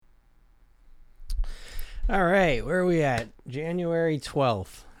All right, where are we at? January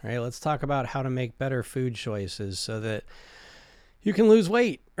 12th. All right, let's talk about how to make better food choices so that you can lose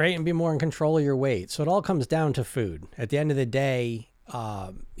weight, right, and be more in control of your weight. So it all comes down to food. At the end of the day,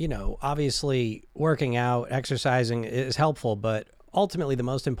 obviously working out, exercising is helpful, but ultimately the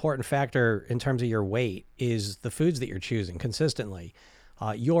most important factor in terms of your weight is the foods that you're choosing consistently.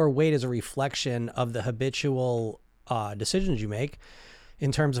 Your weight is a reflection of the habitual decisions you make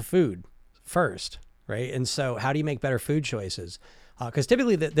in terms of food first, right? And so, how do you make better food choices? Because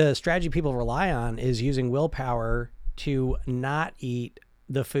typically, the strategy people rely on is using willpower to not eat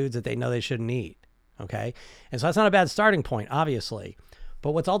the foods that they know they shouldn't eat. Okay. And so, that's not a bad starting point, obviously.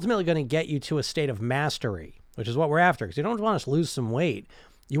 But what's ultimately going to get you to a state of mastery, which is what we're after, because you don't want to lose some weight.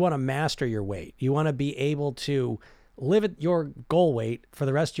 You want to master your weight. You want to be able to live at your goal weight for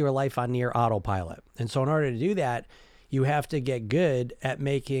the rest of your life on near autopilot. And so, in order to do that, you have to get good at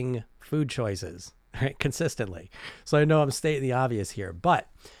making food choices, right, consistently. So I know I'm stating the obvious here, but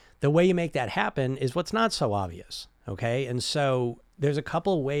the way you make that happen is what's not so obvious, okay? And so there's a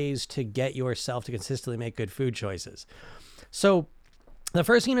couple of ways to get yourself to consistently make good food choices. So the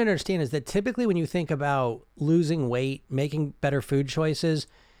first thing to understand is that typically when you think about losing weight, making better food choices,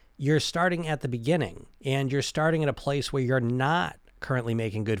 you're starting at the beginning and you're starting at a place where you're not currently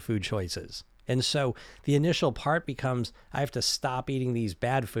making good food choices. And so the initial part becomes, I have to stop eating these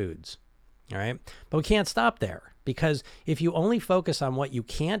bad foods. All right. But we can't stop there, because if you only focus on what you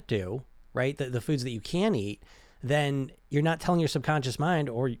can't do, right, the foods that you can eat, then you're not telling your subconscious mind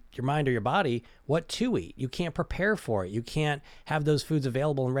or your mind or your body what to eat. You can't prepare for it. You can't have those foods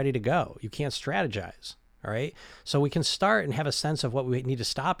available and ready to go. You can't strategize. All right. So we can start and have a sense of what we need to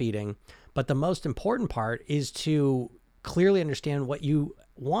stop eating. But the most important part is to clearly understand what you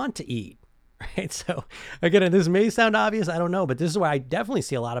want to eat. Right. So again, this may sound obvious. I don't know. But this is where I definitely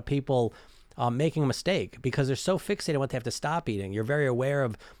see a lot of people making a mistake, because they're so fixated on what they have to stop eating. You're very aware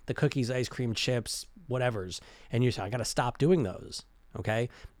of the cookies, ice cream, chips, whatever's, and you say, I got to stop doing those. Okay.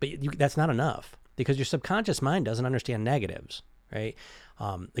 But that's not enough, because your subconscious mind doesn't understand negatives. Right.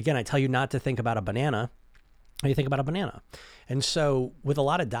 Again, I tell you not to think about a banana. You think about a banana. And so with a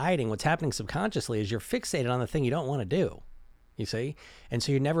lot of dieting, what's happening subconsciously is you're fixated on the thing you don't want to do. You see? And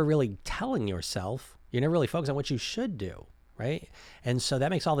so you're never really telling yourself, you're never really focused on what you should do, right? And so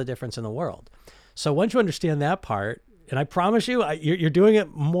that makes all the difference in the world. So once you understand that part, and I promise you, you're doing it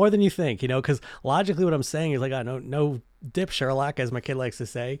more than you think, because logically what I'm saying is like, no dip Sherlock, as my kid likes to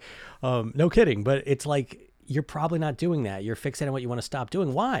say. No kidding. But it's like, you're probably not doing that. You're fixated on what you want to stop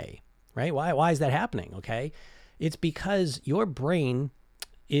doing. Why? Right? Why is that happening? Okay. It's because your brain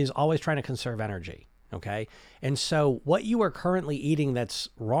is always trying to conserve energy. Okay. And so what you are currently eating that's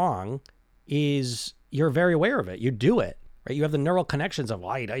wrong is, you're very aware of it. You do it, right? You have the neural connections of, well,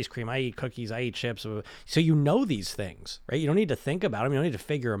 I eat ice cream, I eat cookies, I eat chips. So you know these things, right? You don't need to think about them. You don't need to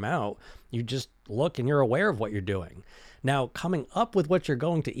figure them out. You just look and you're aware of what you're doing. Now, coming up with what you're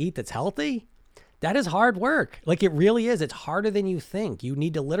going to eat that's healthy, that is hard work. Like, it really is. It's harder than you think. You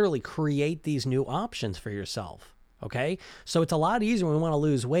need to literally create these new options for yourself. Okay. So it's a lot easier when we want to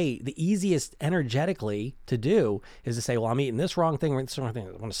lose weight. The easiest energetically to do is to say, well, I'm eating this wrong thing or this wrong thing.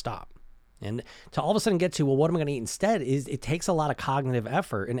 I want to stop. And to all of a sudden get to, well, what am I going to eat instead, is it takes a lot of cognitive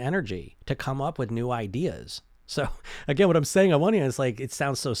effort and energy to come up with new ideas. So again, what I'm saying on one hand is like, it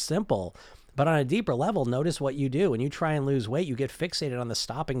sounds so simple, but on a deeper level, notice what you do. When you try and lose weight, you get fixated on the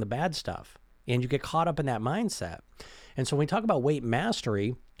stopping the bad stuff and you get caught up in that mindset. And so when we talk about weight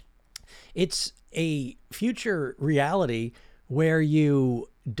mastery, it's a future reality where you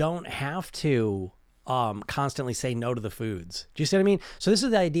don't have to constantly say no to the foods. Do you see what I mean? So this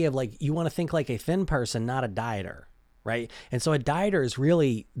is the idea of like, you want to think like a thin person, not a dieter, right? And so a dieter is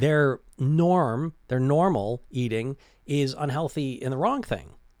really their normal eating is unhealthy and the wrong thing.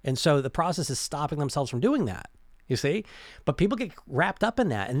 And so the process is stopping themselves from doing that. You see? But people get wrapped up in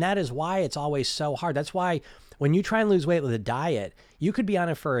that. And that is why it's always so hard. That's why when you try and lose weight with a diet, you could be on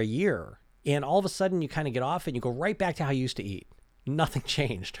it for a year and all of a sudden you kind of get off and you go right back to how you used to eat. Nothing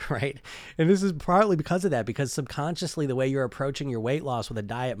changed, right? And this is partly because of that, because subconsciously the way you're approaching your weight loss with a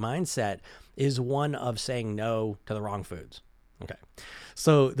diet mindset is one of saying no to the wrong foods. Okay.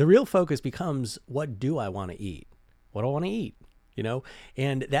 So the real focus becomes, what do I want to eat? What do I want to eat?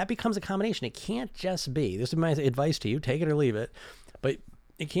 And that becomes a combination. It can't just be, this is my advice to you, take it or leave it, but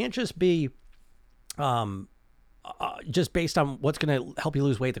it can't just be just based on what's going to help you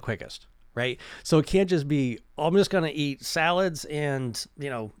lose weight the quickest, right? So it can't just be, oh, I'm just going to eat salads and,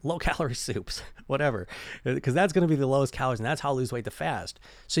 low calorie soups, whatever, because that's going to be the lowest calories and that's how I lose weight the fast.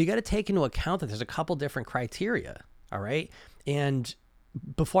 So you got to take into account that there's a couple different criteria. All right. And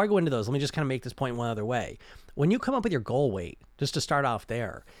before I go into those, let me just kind of make this point one other way. When you come up with your goal weight, just to start off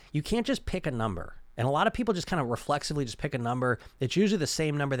there, you can't just pick a number. And a lot of people just kind of reflexively just pick a number. It's usually the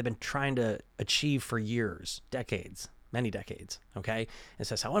same number they've been trying to achieve for years, decades, many decades. Okay. It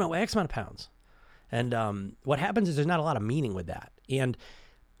says, I want to weigh X amount of pounds. And what happens is there's not a lot of meaning with that. And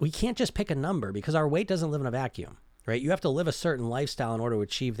we can't just pick a number because our weight doesn't live in a vacuum, right? You have to live a certain lifestyle in order to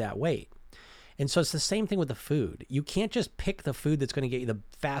achieve that weight. And so it's the same thing with the food. You can't just pick the food that's going to get you the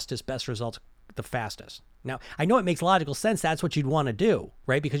fastest, best results the fastest. Now, I know it makes logical sense. That's what you'd want to do,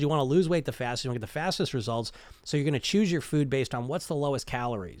 right? Because you want to lose weight the fastest, you want to get the fastest results. So you're going to choose your food based on what's the lowest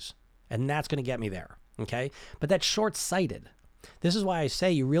calories. And that's going to get me there, okay? But that's short-sighted. This is why I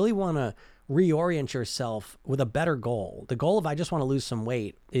say you really want to reorient yourself with a better goal. The goal of I just want to lose some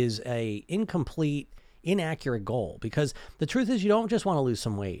weight is a incomplete, inaccurate goal, because the truth is you don't just want to lose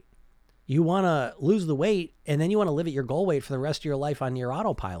some weight. You want to lose the weight, and then you want to live at your goal weight for the rest of your life on your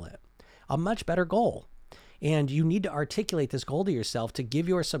autopilot. A much better goal. And you need to articulate this goal to yourself to give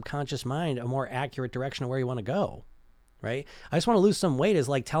your subconscious mind a more accurate direction of where you want to go, right? I just want to lose some weight is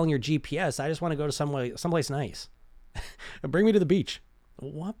like telling your GPS, I just want to go to someplace nice. Bring me to the beach.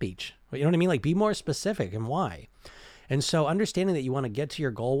 What beach? You know what I mean? Like, be more specific and why. And so understanding that you want to get to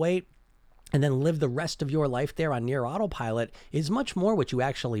your goal weight and then live the rest of your life there on near autopilot is much more what you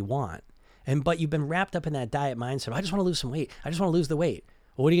actually want. But you've been wrapped up in that diet mindset. I just want to lose some weight. I just want to lose the weight.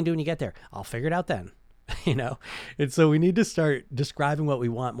 Well, what are you going to do when you get there? I'll figure it out then, And so we need to start describing what we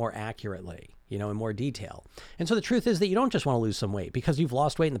want more accurately, in more detail. And so the truth is that you don't just want to lose some weight because you've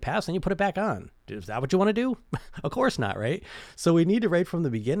lost weight in the past and you put it back on. Is that what you want to do? Of course not, right? So we need to, right from the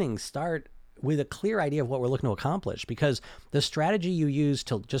beginning, start with a clear idea of what we're looking to accomplish, because the strategy you use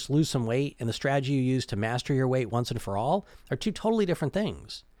to just lose some weight and the strategy you use to master your weight once and for all are two totally different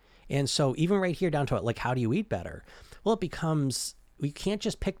things. And so even right here down to it, like, how do you eat better? Well, it becomes, we can't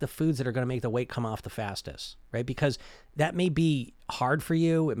just pick the foods that are going to make the weight come off the fastest, right? Because that may be hard for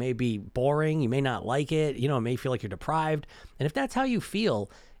you. It may be boring. You may not like it. It may feel like you're deprived. And if that's how you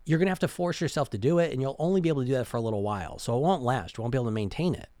feel, you're going to have to force yourself to do it. And you'll only be able to do that for a little while. So it won't last. You won't be able to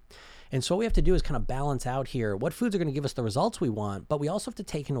maintain it. And so what we have to do is kind of balance out here what foods are going to give us the results we want, but we also have to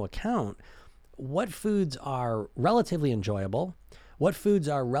take into account what foods are relatively enjoyable, what foods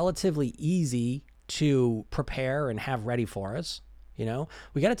are relatively easy to prepare and have ready for us.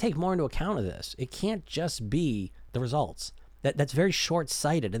 We got to take more into account of this. It can't just be the results. That's very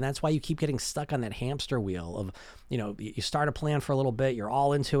short-sighted, and that's why you keep getting stuck on that hamster wheel of, you start a plan for a little bit, you're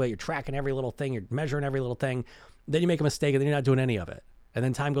all into it, you're tracking every little thing, you're measuring every little thing, then you make a mistake, and then you're not doing any of it. And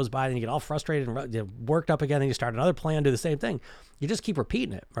then time goes by, and you get all frustrated and worked up again, and you start another plan, do the same thing. You just keep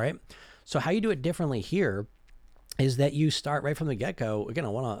repeating it, right? So how you do it differently here is that you start right from the get-go. Again, I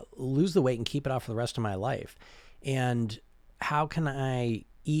want to lose the weight and keep it off for the rest of my life. And how can I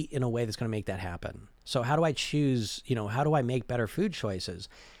eat in a way that's going to make that happen? So how do I choose, how do I make better food choices?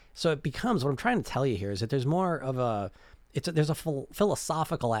 So it becomes, what I'm trying to tell you here is that there's more of there's a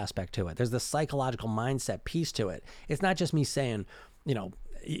philosophical aspect to it. There's the psychological mindset piece to it. It's not just me saying,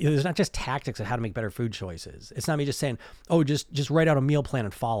 there's not just tactics of how to make better food choices. It's not me just saying, oh, just write out a meal plan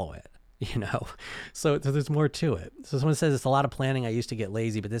and follow it. So there's more to it. So someone says it's a lot of planning. I used to get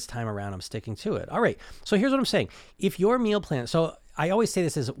lazy, but this time around I'm sticking to it. All right. So here's what I'm saying. If your meal plan, so I always say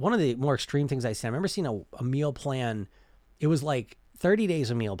this is one of the more extreme things I say. I remember seeing a meal plan. It was like 30 days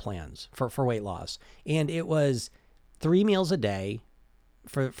of meal plans for weight loss. And it was 3 meals a day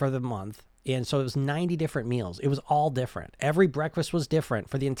for the month. And so it was 90 different meals. It was all different. Every breakfast was different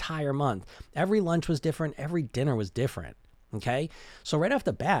for the entire month. Every lunch was different. Every dinner was different. Okay. So right off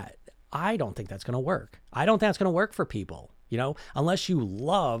the bat, I don't think that's going to work. I don't think that's going to work for people, unless you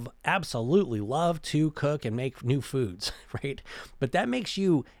absolutely love to cook and make new foods, right? But that makes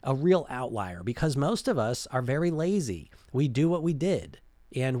you a real outlier because most of us are very lazy. We do what we did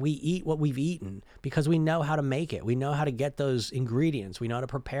and we eat what we've eaten because we know how to make it. We know how to get those ingredients. We know how to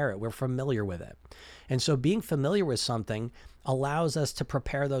prepare it. We're familiar with it. And so being familiar with something allows us to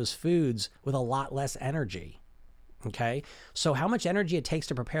prepare those foods with a lot less energy. Okay. So how much energy it takes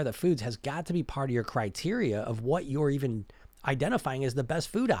to prepare the foods has got to be part of your criteria of what you're even identifying as the best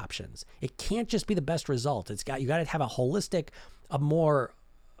food options. It can't just be the best result. You got to have a more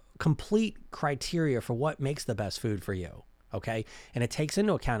complete criteria for what makes the best food for you. Okay. And it takes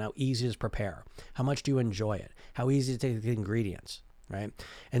into account how easy it is to prepare. How much do you enjoy it? How easy to take the ingredients. Right.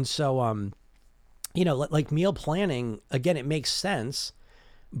 And so, like meal planning, again, it makes sense,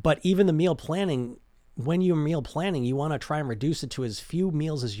 but even the meal planning, when you're meal planning, you want to try and reduce it to as few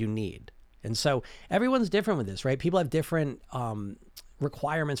meals as you need. And so everyone's different with this, right? People have different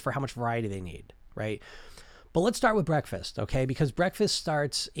requirements for how much variety they need, right? But let's start with breakfast, okay? Because breakfast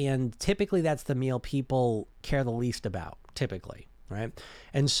starts, and typically that's the meal people care the least about, typically, right?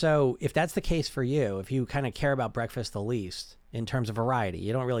 And so if that's the case for you, if you kind of care about breakfast the least in terms of variety,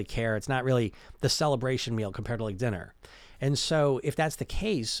 you don't really care. It's not really the celebration meal compared to like dinner. And so if that's the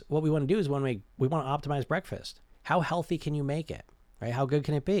case, what we want to do is we want to optimize breakfast. How healthy can you make it, right? How good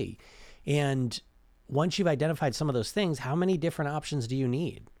can it be? And once you've identified some of those things, how many different options do you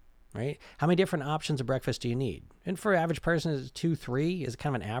need? Right? How many different options of breakfast do you need? And for an average person, is 2, 3 is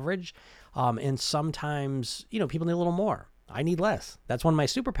kind of an average. And sometimes, people need a little more. I need less. That's one of my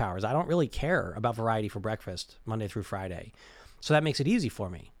superpowers. I don't really care about variety for breakfast Monday through Friday. So that makes it easy for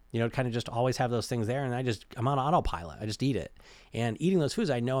me, kind of just always have those things there. And I'm on autopilot. I just eat it. And eating those foods,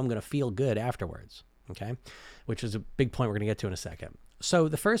 I know I'm going to feel good afterwards. Okay. Which is a big point we're going to get to in a second. So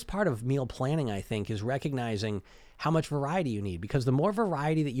the first part of meal planning, I think, is recognizing how much variety you need, because the more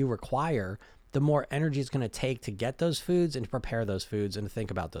variety that you require, the more energy it's going to take to get those foods and to prepare those foods and to think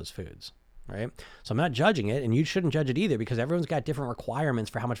about those foods, right? So I'm not judging it, and you shouldn't judge it either, because everyone's got different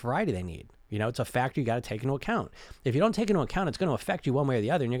requirements for how much variety they need. It's a factor you got to take into account. If you don't take into account, it's going to affect you one way or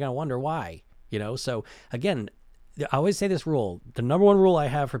the other, and you're going to wonder why, So again, I always say this rule, the number one rule I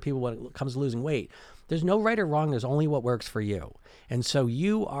have for people when it comes to losing weight, there's no right or wrong. There's only what works for you. And so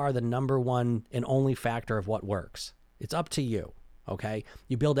you are the number one and only factor of what works. It's up to you. Okay.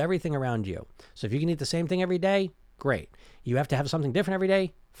 You build everything around you. So if you can eat the same thing every day, great. You have to have something different every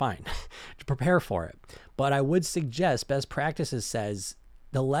day, fine. To prepare for it. But I would suggest best practices says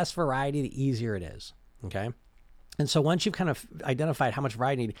the less variety, the easier it is. Okay. And so once you've kind of identified how much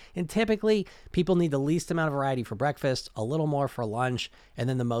variety you need, and typically people need the least amount of variety for breakfast, a little more for lunch, and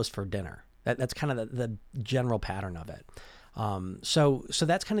then the most for dinner. That's kind of the general pattern of it. So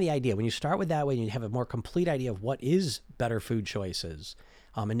that's kind of the idea. When you start with that way, you have a more complete idea of what is better food choices.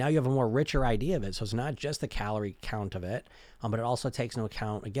 And now you have a more richer idea of it. So it's not just the calorie count of it, but it also takes into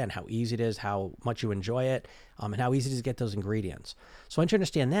account, again, how easy it is, how much you enjoy it, and how easy it is to get those ingredients. So once you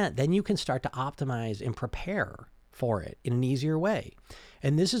understand that, then you can start to optimize and prepare for it in an easier way.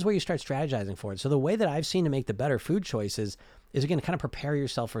 And this is where you start strategizing for it. So the way that I've seen to make the better food choices is, again, to kind of prepare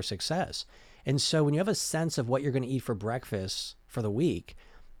yourself for success. And so when you have a sense of what you're going to eat for breakfast for the week,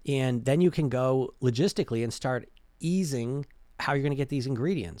 and then you can go logistically and start easing how you're going to get these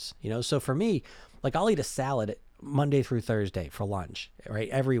ingredients. So for me, like I'll eat a salad Monday through Thursday for lunch, right?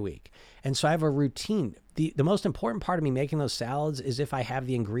 Every week. And so I have a routine. The most important part of me making those salads is if I have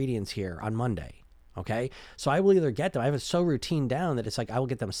the ingredients here on Monday. Okay. So I will either get them. I have it so routine down that it's like I will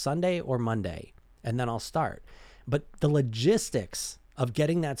get them Sunday or Monday, and then I'll start. But the logistics of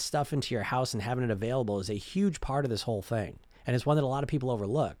getting that stuff into your house and having it available is a huge part of this whole thing. And it's one that a lot of people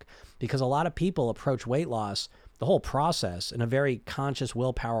overlook, because a lot of people approach weight loss, the whole process, in a very conscious,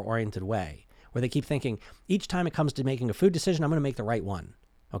 willpower oriented way, where they keep thinking each time it comes to making a food decision, I'm going to make the right one.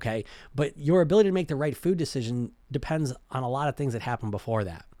 Okay. But your ability to make the right food decision depends on a lot of things that happen before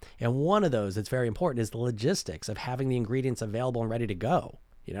that. And one of those that's very important is the logistics of having the ingredients available and ready to go.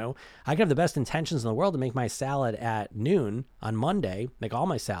 I can have the best intentions in the world to make my salad at noon on Monday, make all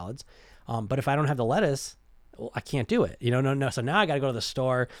my salads. But if I don't have the lettuce, well, I can't do it. No. So now I got to go to the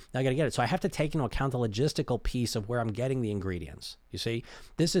store. Now I got to get it. So I have to take into account the logistical piece of where I'm getting the ingredients. You see,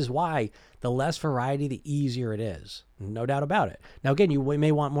 this is why the less variety, the easier it is. No doubt about it. Now, again, you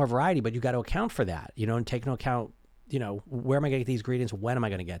may want more variety, but you got to account for that, and take into account, where am I going to get these ingredients? When am I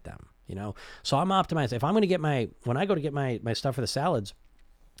going to get them? So I'm optimized. If I'm going to get when I go to get my stuff for the salads,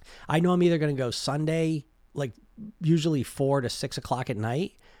 I know I'm either going to go Sunday, like usually 4 to 6 o'clock at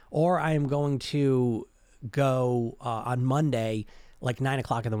night, or I am going to go on Monday, like 9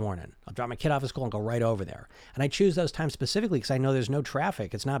 o'clock in the morning. I'll drop my kid off at school and go right over there. And I choose those times specifically because I know there's no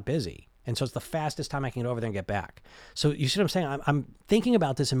traffic. It's not busy. And so it's the fastest time I can get over there and get back. So you see what I'm saying? I'm thinking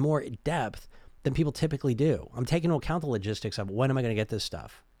about this in more depth than people typically do. I'm taking into account the logistics of when am I going to get this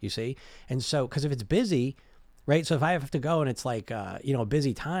stuff, you see? And so, because if it's busy, right? So if I have to go and it's like, a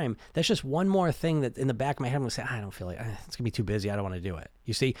busy time, that's just one more thing that in the back of my head, I'm going to say, I don't feel like it's going to be too busy. I don't want to do it.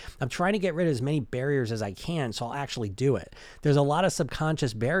 You see, I'm trying to get rid of as many barriers as I can, so I'll actually do it. There's a lot of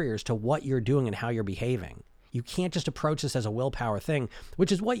subconscious barriers to what you're doing and how you're behaving. You can't just approach this as a willpower thing,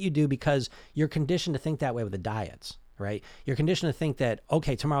 which is what you do because you're conditioned to think that way with the diets, right? You're conditioned to think that,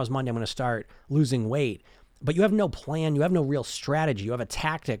 okay, tomorrow's Monday, I'm going to start losing weight, but you have no plan. You have no real strategy. You have a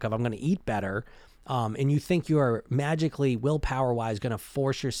tactic of I'm going to eat better. And you think you are magically, willpower-wise, going to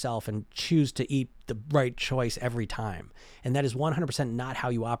force yourself and choose to eat the right choice every time. And that is 100% not how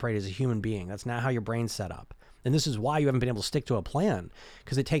you operate as a human being. That's not how your brain's set up. And this is why you haven't been able to stick to a plan,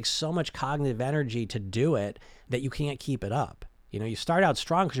 because it takes so much cognitive energy to do it that you can't keep it up. You start out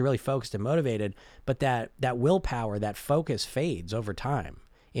strong because you're really focused and motivated, but that willpower, that focus fades over time.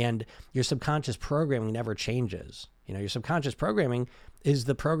 And your subconscious programming never changes. Your subconscious programming is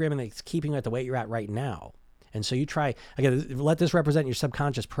the programming that's keeping you at the weight you're at right now. And so you try, again, let this represent your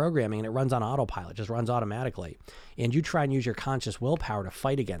subconscious programming, and it runs on autopilot, just runs automatically. And you try and use your conscious willpower to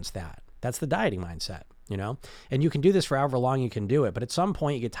fight against that. That's the dieting mindset, And you can do this for however long you can do it. But at some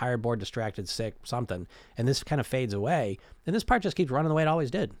point you get tired, bored, distracted, sick, something, and this kind of fades away. And this part just keeps running the way it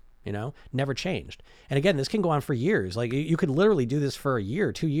always did, never changed. And again, this can go on for years. Like you could literally do this for a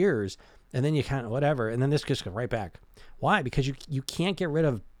year, 2 years, and then you kind of whatever. And then this just goes right back. Why? Because you can't get rid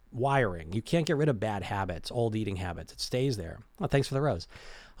of wiring. You can't get rid of bad habits, old eating habits. It stays there. Well, thanks for the rose.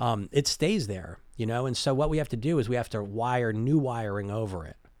 It stays there, and so what we have to do is we have to wire new wiring over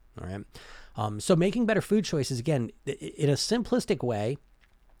it. All right. So making better food choices, again, in a simplistic way,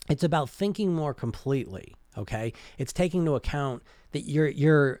 it's about thinking more completely. Okay. It's taking into account that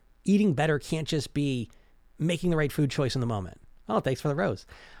you're eating better can't just be making the right food choice in the moment. Oh, thanks for the rose.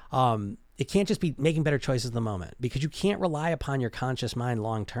 It can't just be making better choices in the moment, because you can't rely upon your conscious mind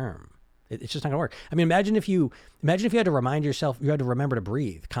long term. It's just not gonna work. I mean, imagine if you had to remind yourself, you had to remember to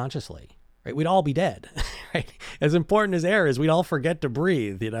breathe consciously, right? We'd all be dead, right? As important as air is, we'd all forget to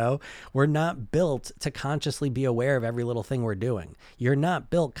breathe, We're not built to consciously be aware of every little thing we're doing. You're not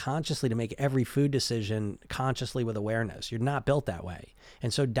built consciously to make every food decision consciously with awareness. You're not built that way.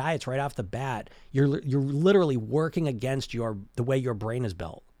 And so diets right off the bat, you're literally working against the way your brain is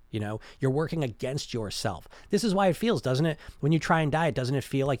built. You're working against yourself. This is why it feels, doesn't it? When you try and diet, doesn't it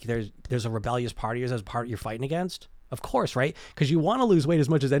feel like there's a rebellious part of yours as a part you're fighting against? Of course, right? Because you want to lose weight as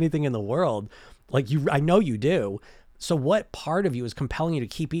much as anything in the world. I know you do. So what part of you is compelling you to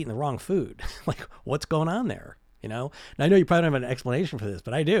keep eating the wrong food? What's going on there? Now, I know you probably don't have an explanation for this,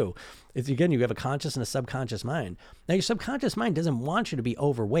 but I do. It's, again, you have a conscious and a subconscious mind. Now, your subconscious mind doesn't want you to be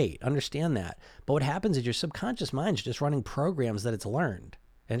overweight. Understand that. But what happens is your subconscious mind's just running programs that it's learned.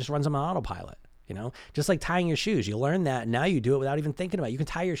 And it just runs them on autopilot, just like tying your shoes. You learn that, and now you do it without even thinking about it. You can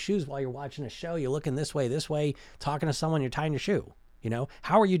tie your shoes while you're watching a show. You're looking this way, talking to someone, you're tying your shoe.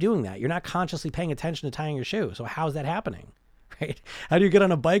 How are you doing that? You're not consciously paying attention to tying your shoe. So how's that happening, right? How do you get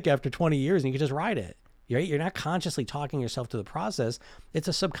on a bike after 20 years and you can just ride it? You're not consciously talking yourself to the process. It's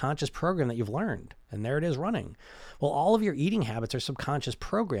a subconscious program that you've learned, and there it is running. Well, all of your eating habits are subconscious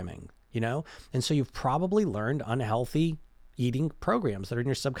programming, and so you've probably learned unhealthy eating programs that are in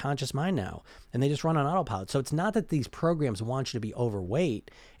your subconscious mind now, and they just run on autopilot. So it's not that these programs want you to be overweight.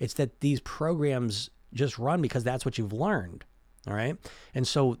 It's that these programs just run because that's what you've learned. All right. And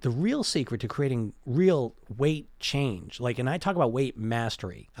so the real secret to creating real weight change, and I talk about weight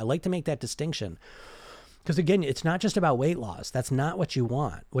mastery, I like to make that distinction because, again, it's not just about weight loss. That's not what you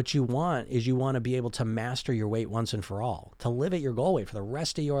want. What you want is you want to be able to master your weight once and for all, to live at your goal weight for the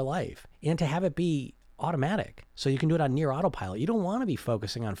rest of your life, and to have it be automatic. So you can do it on near autopilot. You don't want to be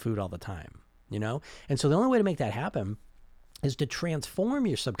focusing on food all the time, And so the only way to make that happen is to transform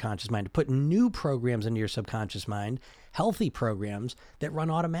your subconscious mind, to put new programs into your subconscious mind, healthy programs that run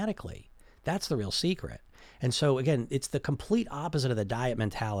automatically. That's the real secret. And so, again, it's the complete opposite of the diet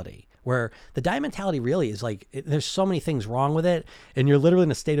mentality, where the diet mentality really is there's so many things wrong with it, and you're literally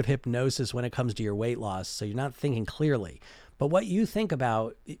in a state of hypnosis when it comes to your weight loss. So you're not thinking clearly. But what you think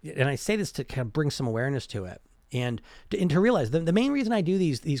about, and I say this to kind of bring some awareness to it, and to realize the main reason I do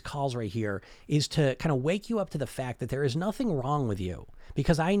these calls right here is to kind of wake you up to the fact that there is nothing wrong with you.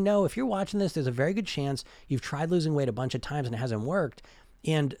 Because I know if you're watching this, there's a very good chance you've tried losing weight a bunch of times and it hasn't worked.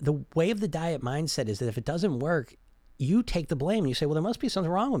 And the way of the diet mindset is that if it doesn't work, you take the blame and you say, well, there must be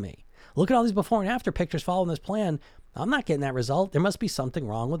something wrong with me. Look at all these before and after pictures following this plan. I'm not getting that result. There must be something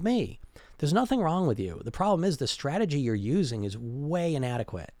wrong with me. There's nothing wrong with you. The problem is the strategy you're using is way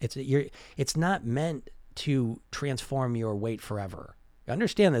inadequate. It's not meant to transform your weight forever.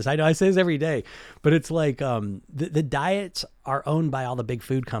 Understand this. I know I say this every day, but it's the diets are owned by all the big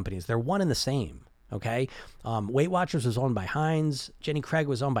food companies. They're one and the same. Okay. Weight Watchers was owned by Heinz. Jenny Craig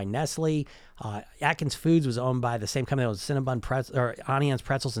was owned by Nestle. Atkins Foods was owned by the same company that was Auntie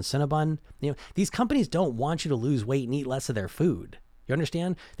Pretzels and Cinnabon. These companies don't want you to lose weight and eat less of their food. You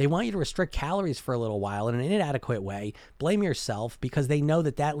understand? They want you to restrict calories for a little while in an inadequate way, blame yourself, because they know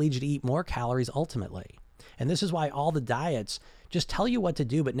that leads you to eat more calories ultimately. And this is why all the diets just tell you what to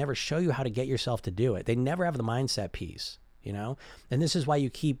do, but never show you how to get yourself to do it. They never have the mindset piece, And this is why you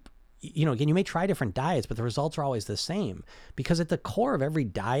keep, again, you may try different diets, but the results are always the same, because at the core of every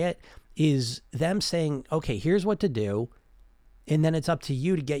diet is them saying, okay, here's what to do. And then it's up to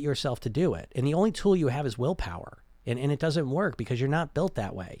you to get yourself to do it. And the only tool you have is willpower. And it doesn't work because you're not built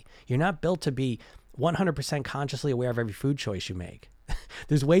that way. You're not built to be 100% consciously aware of every food choice you make.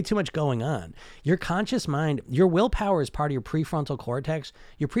 There's way too much going on. Your conscious mind, your willpower is part of your prefrontal cortex.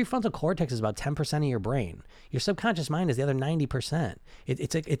 Your prefrontal cortex is about 10% of your brain. Your subconscious mind is the other 90%.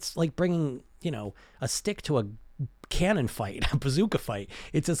 It's like bringing, a stick to a cannon fight, a bazooka fight.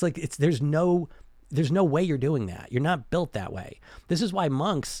 It's just like, there's no way you're doing that. You're not built that way. This is why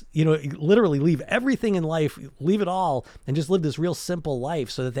monks, literally leave everything in life, leave it all, and just live this real simple life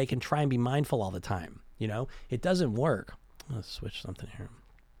so that they can try and be mindful all the time. It doesn't work. Let's switch something here.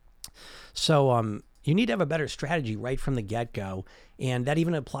 So you need to have a better strategy right from the get-go. And that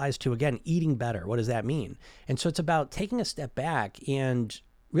even applies to, again, eating better. What does that mean? And so it's about taking a step back and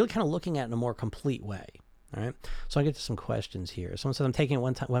really kind of looking at it in a more complete way. All right. So I'll get to some questions here. Someone says, I'm taking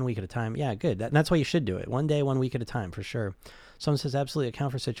it 1 week at a time. Yeah, good. That's why you should do it. 1 day, 1 week at a time, for sure. Someone says, absolutely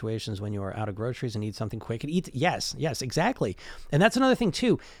account for situations when you are out of groceries and need something quick and eat. Yes, exactly. And that's another thing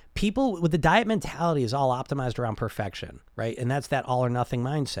too. People with the diet mentality is all optimized around perfection, right? And that's that all or nothing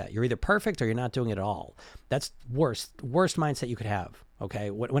mindset. You're either perfect or you're not doing it at all. That's worst mindset you could have.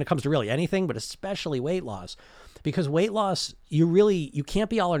 Okay. When it comes to really anything, but especially weight loss. Because weight loss, you can't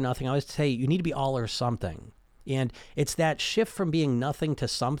be all or nothing. I always say you need to be all or something. And it's that shift from being nothing to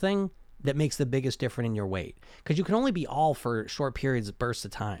something that makes the biggest difference in your weight. Because you can only be all for short periods, bursts of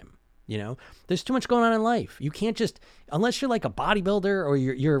time. There's too much going on in life. You can't just, unless you're like a bodybuilder or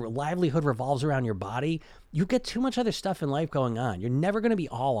your livelihood revolves around your body, you get too much other stuff in life going on. You're never going to be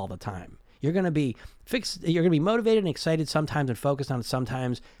all the time. You're going to be fixed. You're going to be motivated and excited sometimes and focused on it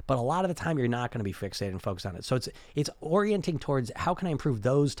sometimes, but a lot of the time you're not going to be fixated and focused on it. So it's orienting towards how can I improve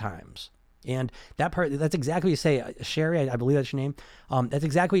those times? And that part, that's exactly what you say. Sherry, I believe that's your name. That's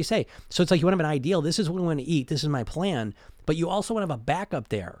exactly what you say. So it's like you want to have an ideal. This is what we want to eat. This is my plan. But you also want to have a backup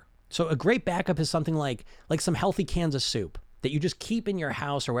there. So a great backup is something like some healthy cans of soup that you just keep in your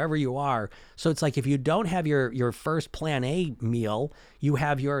house or wherever you are. So it's like if you don't have your first plan A meal, you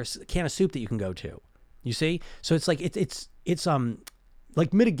have your can of soup that you can go to. You see? So it's like it's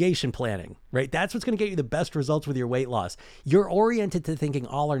like mitigation planning, right? That's what's going to get you the best results with your weight loss. You're oriented to thinking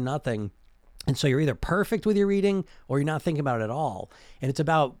all or nothing. And so you're either perfect with your eating or you're not thinking about it at all. And it's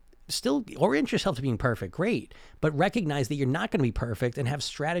about still orient yourself to being perfect. Great. But recognize that you're not going to be perfect and have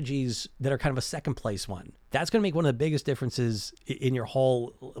strategies that are kind of a second place one. That's going to make one of the biggest differences in your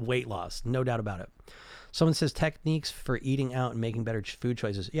whole weight loss. No doubt about it. Someone says techniques for eating out and making better food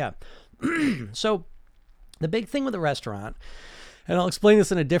choices. Yeah. So the big thing with a restaurant, and I'll explain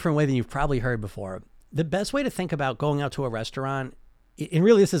this in a different way than you've probably heard before. The best way to think about going out to a restaurant, and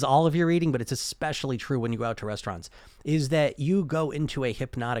really this is all of your eating, but it's especially true when you go out to restaurants, is that you go into a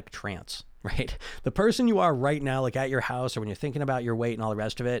hypnotic trance, right? The person you are right now, like at your house or when you're thinking about your weight and all the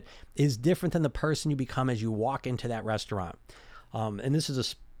rest of it, is different than the person you become as you walk into that restaurant. And this is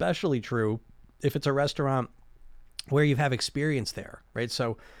especially true if it's a restaurant where you have experience there, right?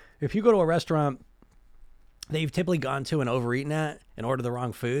 So if you go to a restaurant that you've typically gone to and overeaten at and order the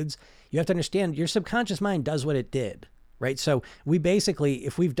wrong foods, you have to understand your subconscious mind does what it did. Right. So we basically,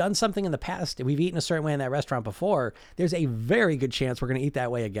 if we've done something in the past, and we've eaten a certain way in that restaurant before, there's a very good chance we're going to eat that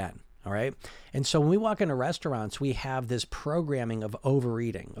way again. All right. And so when we walk into restaurants, we have this programming of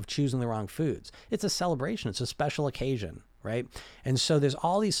overeating, of choosing the wrong foods. It's a celebration. It's a special occasion. Right. And so there's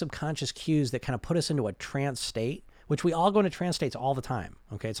all these subconscious cues that kind of put us into a trance state, which we all go into trance states all the time.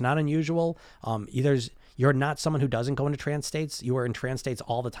 Okay. It's not unusual. You're not someone who doesn't go into trance states. You are in trance states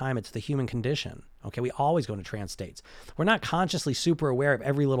all the time. It's the human condition. Okay. We always go into trance states. We're not consciously super aware of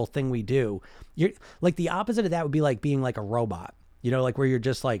every little thing we do. You're like the opposite of that would be like being like a robot, like where you're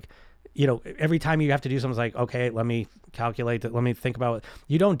just like, every time you have to do something, it's like, okay, let me calculate that. Let me think about it.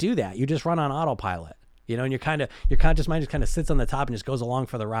 You don't do that. You just run on autopilot. And your conscious mind just kind of sits on the top and just goes along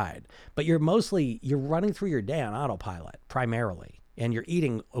for the ride. But you're running through your day on autopilot primarily, and you're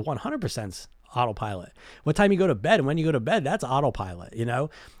eating 100% autopilot. What time you go to bed and when you go to bed, that's autopilot,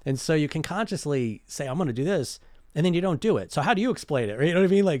 And so you can consciously say, I'm going to do this, and then you don't do it. So how do you explain it? Right? You know what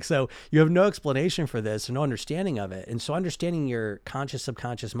I mean? Like, so you have no explanation for this or no understanding of it. And so understanding your conscious,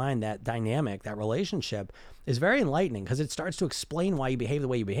 subconscious mind, that dynamic, that relationship is very enlightening because it starts to explain why you behave the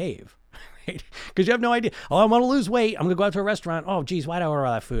way you behave. Right? Because you have no idea. Oh, I want to lose weight. I'm going to go out to a restaurant. Oh, geez, why did I order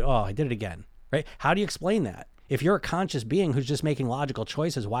all that food? Oh, I did it again. Right? How do you explain that? If you're a conscious being who's just making logical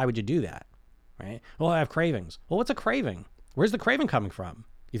choices, why would you do that? Right? Well, I have cravings. Well, what's a craving? Where's the craving coming from?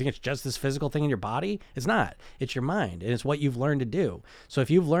 You think it's just this physical thing in your body? It's not. It's your mind, and it's what you've learned to do. So if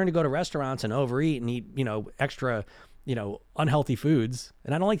you've learned to go to restaurants and overeat and eat, extra, unhealthy foods,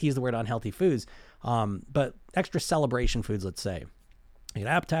 and I don't like to use the word unhealthy foods, but extra celebration foods, let's say. I get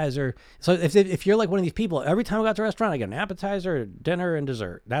an appetizer. So if you're like one of these people, every time I go out to a restaurant, I get an appetizer, dinner, and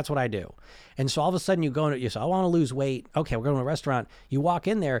dessert. That's what I do. And so all of a sudden you go and you say, I want to lose weight. Okay, we're going to a restaurant. You walk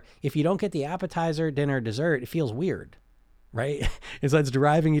in there. If you don't get the appetizer, dinner, dessert, it feels weird, right? And so it's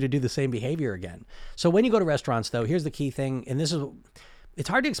driving you to do the same behavior again. So when you go to restaurants, though, here's the key thing. And it's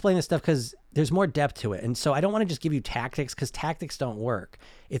hard to explain this stuff because there's more depth to it. And so I don't want to just give you tactics because tactics don't work.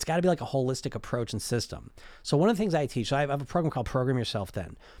 It's got to be like a holistic approach and system. So one of the things I teach, so I have a program called Program Yourself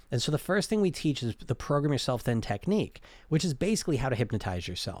Then. And so the first thing we teach is the Program Yourself Then technique, which is basically how to hypnotize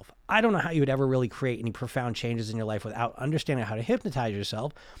yourself. I don't know how you would ever really create any profound changes in your life without understanding how to hypnotize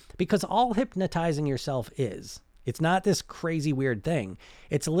yourself, because all hypnotizing yourself is. It's not this crazy weird thing.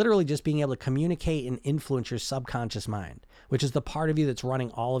 It's literally just being able to communicate and influence your subconscious mind, which is the part of you that's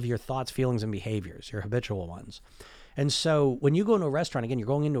running all of your thoughts, feelings, and behaviors, your habitual ones. And so when you go into a restaurant, again, you're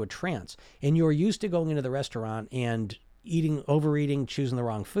going into a trance, and you're used to going into the restaurant and overeating, choosing the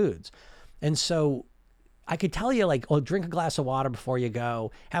wrong foods. And so I could tell you, like, drink a glass of water before you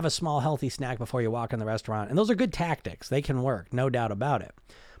go, have a small healthy snack before you walk in the restaurant. And those are good tactics. They can work, no doubt about it.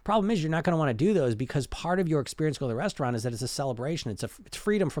 Problem is, you're not going to want to do those because part of your experience going to the restaurant is that it's a celebration. It's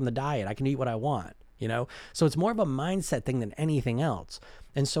freedom from the diet. I can eat what I want, you know? So it's more of a mindset thing than anything else.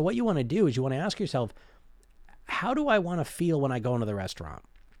 And so what you want to do is you want to ask yourself, how do I want to feel when I go into the restaurant?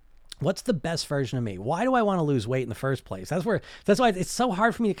 What's the best version of me? Why do I want to lose weight in the first place? That's why it's so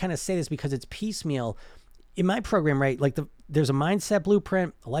hard for me to kind of say this, because it's piecemeal. In my program, right, like there's a mindset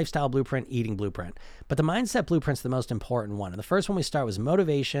blueprint, a lifestyle blueprint, eating blueprint. But the mindset blueprint's the most important one. And the first one we start was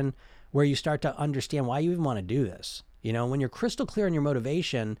motivation, where you start to understand why you even want to do this. You know, when you're crystal clear on your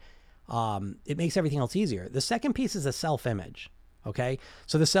motivation, it makes everything else easier. The second piece is the self-image. Okay.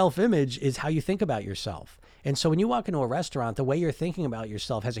 So the self-image is how you think about yourself. And so when you walk into a restaurant, the way you're thinking about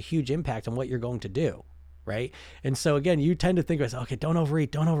yourself has a huge impact on what you're going to do. Right. And so again, you tend to think, okay, don't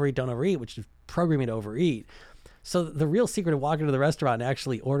overeat, which is programming to overeat. So the real secret of walking to the restaurant and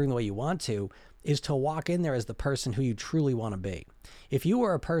actually ordering the way you want to is to walk in there as the person who you truly want to be. If you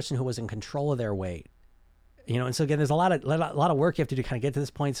were a person who was in control of their weight, you know, and so again, there's a lot of work you have to do to kind of get to this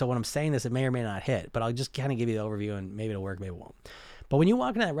point. So when I'm saying this, it may or may not hit, but I'll just kind of give you the overview, and maybe it'll work, maybe it won't. But when you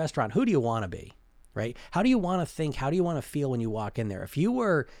walk into that restaurant, who do you want to be? Right? How do you want to think? How do you want to feel when you walk in there? If you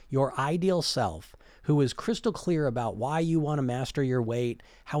were your ideal self, who is crystal clear about why you want to master your weight,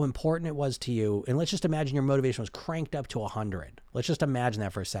 how important it was to you, and let's just imagine your motivation was cranked up to 100. Let's just imagine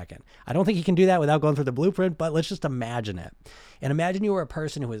that for a second. I don't think you can do that without going through the blueprint, but let's just imagine it. And imagine you were a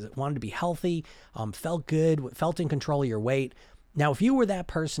person who wanted to be healthy, felt good, felt in control of your weight. Now, if you were that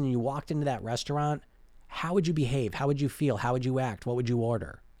person and you walked into that restaurant, how would you behave? How would you feel? How would you act? What would you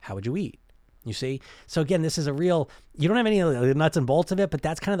order? How would you eat? You see? So again, this is you don't have any of the nuts and bolts of it, but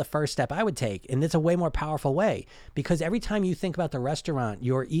that's kind of the first step I would take. And it's a way more powerful way, because every time you think about the restaurant,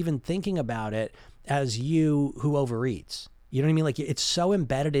 you're even thinking about it as you who overeats. You know what I mean? Like, it's so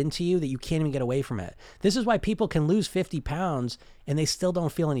embedded into you that you can't even get away from it. This is why people can lose 50 pounds and they still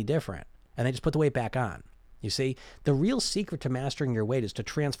don't feel any different. And they just put the weight back on. You see, the real secret to mastering your weight is to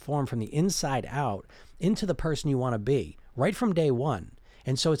transform from the inside out into the person you want to be right from day one.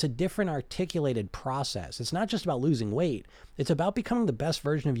 And so it's a different articulated process. It's not just about losing weight. It's about becoming the best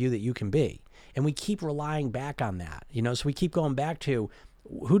version of you that you can be. And we keep relying back on that, you know, so we keep going back to,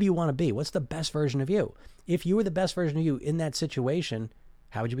 who do you want to be? What's the best version of you? If you were the best version of you in that situation,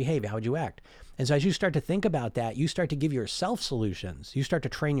 how would you behave? How would you act? And so as you start to think about that, you start to give yourself solutions. You start to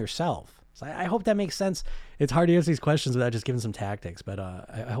train yourself. So I hope that makes sense. It's hard to answer these questions without just giving some tactics, but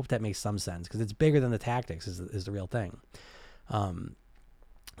I hope that makes some sense, because it's bigger than the tactics is the real thing.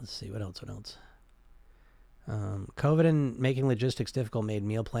 Let's see, what else? COVID and making logistics difficult made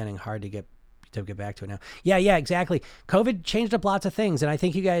meal planning hard to get back to it now. Yeah, exactly. COVID changed up lots of things, and I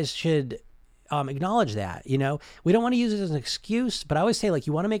think you guys should acknowledge that. You know, we don't want to use it as an excuse, but I always say, like,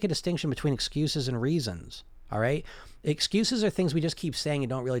 you want to make a distinction between excuses and reasons. All right. Excuses are things we just keep saying and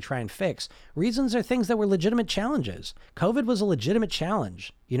don't really try and fix. Reasons are things that were legitimate challenges. COVID was a legitimate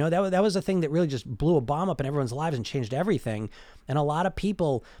challenge. You know, that was a thing that really just blew a bomb up in everyone's lives and changed everything. And a lot of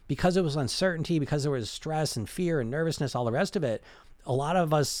people, because it was uncertainty, because there was stress and fear and nervousness, all the rest of it, a lot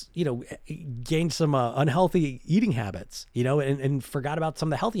of us, you know, gained some unhealthy eating habits, you know, and forgot about some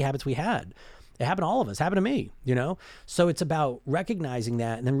of the healthy habits we had. It happened to all of us, happened to me, you know? So it's about recognizing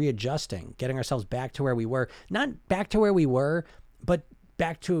that and then readjusting, getting ourselves back to where we were, not back to where we were, but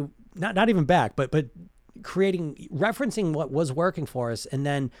back to, not even back, but referencing what was working for us and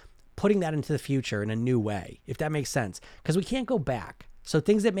then putting that into the future in a new way, if that makes sense. Because we can't go back. So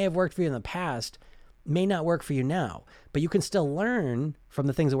things that may have worked for you in the past, may not work for you now, but you can still learn from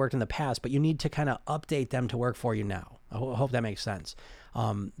the things that worked in the past, but you need to kind of update them to work for you now. I hope that makes sense.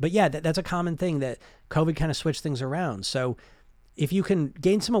 But yeah, that's a common thing that COVID kind of switched things around. So if you can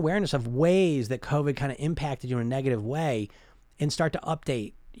gain some awareness of ways that COVID kind of impacted you in a negative way and start to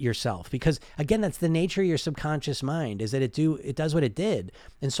update yourself, because again, that's the nature of your subconscious mind, is that it does what it did.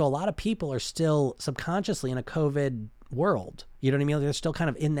 And so a lot of people are still subconsciously in a COVID world. You know what I mean? They're still kind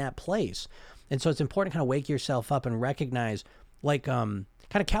of in that place. And so it's important to kind of wake yourself up and recognize, like, kind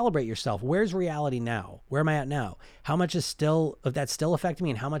of calibrate yourself. Where's reality now? Where am I at now? How much is still of that still affecting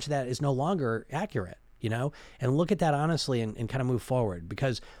me, and how much of that is no longer accurate, you know? And look at that honestly and kind of move forward.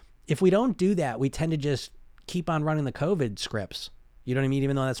 Because if we don't do that, we tend to just keep on running the COVID scripts. You know what I mean?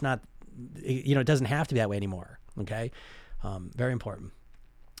 Even though that's not, you know, it doesn't have to be that way anymore. Okay. Very important.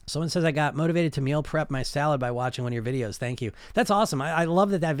 Someone says, I got motivated to meal prep my salad by watching one of your videos. Thank you. That's awesome. I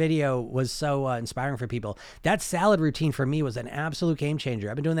love that video was so inspiring for people. That salad routine for me was an absolute game changer.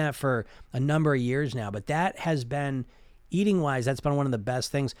 I've been doing that for a number of years now, but that has been, eating wise, that's been one of the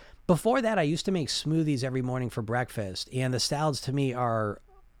best things. Before that, I used to make smoothies every morning for breakfast, and the salads to me are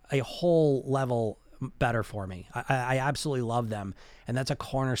a whole level better for me. I absolutely love them, and that's a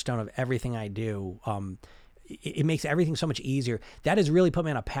cornerstone of everything I do. It makes everything so much easier. That has really put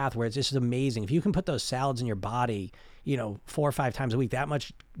me on a path where it's just amazing. If you can put those salads in your body, 4 or 5 times a week, that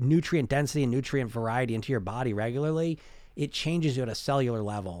much nutrient density and nutrient variety into your body regularly, it changes you at a cellular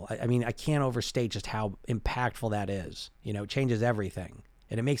level. I mean, I can't overstate just how impactful that is. It changes everything,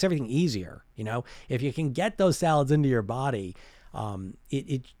 and it makes everything easier. If you can get those salads into your body,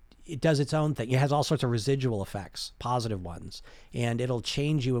 it does its own thing. It has all sorts of residual effects, positive ones, and it'll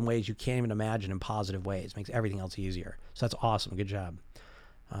change you in ways you can't even imagine, in positive ways. It makes everything else easier. So that's awesome. Good job.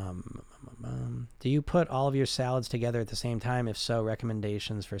 Do you put all of your salads together at the same time? If so,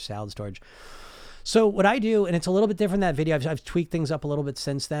 recommendations for salad storage. So what I do, and it's a little bit different than that video, I've tweaked things up a little bit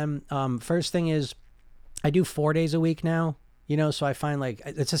since then. First thing is I do 4 days a week now, so I find like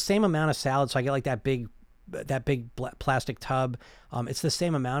it's the same amount of salad. So I get like that big plastic tub. It's the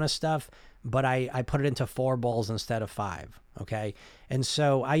same amount of stuff, but I put it into 4 bowls instead of 5. Okay. And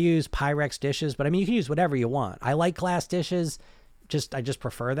so I use Pyrex dishes, but I mean, you can use whatever you want. I like glass dishes. I just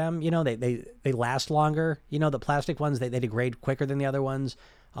prefer them. They last longer. The plastic ones, they degrade quicker than the other ones.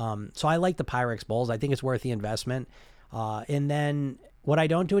 So I like the Pyrex bowls. I think it's worth the investment. And then what I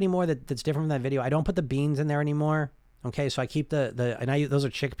don't do anymore that's different from that video, I don't put the beans in there anymore. Okay, so I keep those are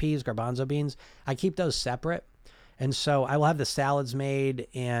chickpeas, garbanzo beans. I keep those separate. And so I will have the salads made,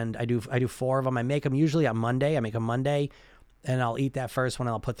 and I do 4 of them. I make them usually on Monday. I make them Monday, and I'll eat that first one,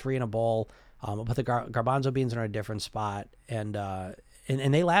 and I'll put 3 in a bowl. I'll put the garbanzo beans in a different spot, and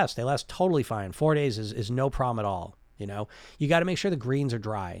they last. They last totally fine. 4 days is no problem at all. You got to make sure the greens are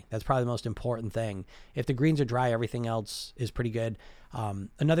dry. That's probably the most important thing. If the greens are dry, everything else is pretty good.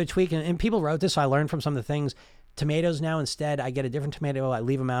 Another tweak, and people wrote this, so I learned from some of the things. Tomatoes now, instead, I get a different tomato. I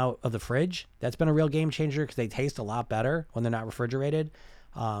leave them out of the fridge. That's been a real game changer because they taste a lot better when they're not refrigerated.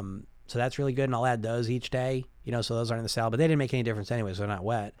 So that's really good, and I'll add those each day. So those aren't in the salad, but they didn't make any difference anyway, so they're not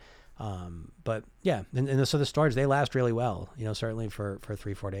wet. But yeah, and so the storage, they last really well. Certainly for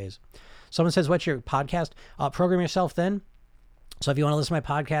 3-4 days. Someone says, "What's your podcast?" Program Yourself Thin. So if you want to listen to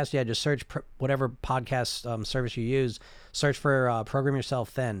my podcast, just search whatever podcast service you use. Search for Program Yourself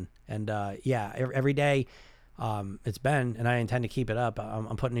Thin, and every day. It's been, and I intend to keep it up.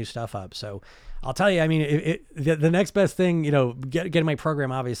 I'm putting new stuff up. So I'll tell you, I mean, the next best thing, getting my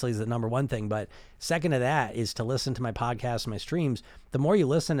program obviously is the number one thing, but second to that is to listen to my podcasts and my streams. The more you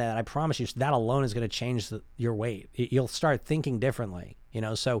listen to that, I promise you that alone is going to change your weight. You'll start thinking differently,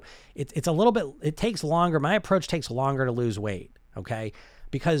 so it's a little bit, it takes longer. My approach takes longer to lose weight. Okay.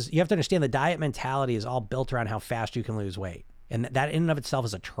 Because you have to understand the diet mentality is all built around how fast you can lose weight. And that in and of itself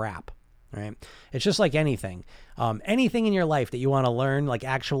is a trap. Right. It's just like anything. Anything in your life that you want to learn, like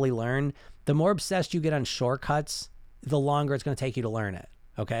actually learn, the more obsessed you get on shortcuts, the longer it's going to take you to learn it.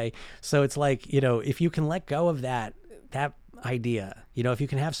 Okay. So it's like, if you can let go of that idea, if you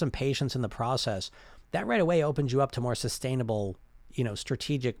can have some patience in the process, that right away opens you up to more sustainable,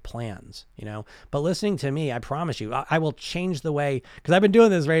 strategic plans, but listening to me, I promise you, I will change the way, because I've been doing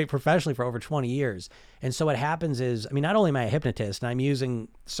this very professionally for over 20 years. And so what happens is, not only am I a hypnotist and I'm using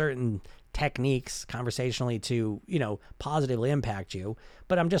certain techniques conversationally to, positively impact you,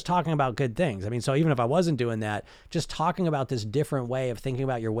 but I'm just talking about good things. So even if I wasn't doing that, just talking about this different way of thinking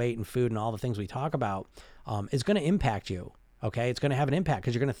about your weight and food and all the things we talk about, is going to impact you. Okay. It's going to have an impact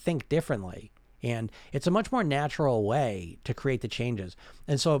because you're going to think differently. And it's a much more natural way to create the changes.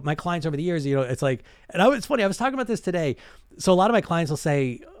 And so my clients over the years, it's like, it's funny, I was talking about this today. So a lot of my clients will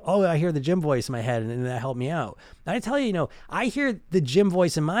say, oh, I hear the gym voice in my head and that helped me out. And I tell you, I hear the gym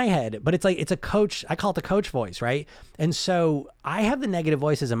voice in my head, but it's like, it's a coach. I call it the coach voice, right? And so I have the negative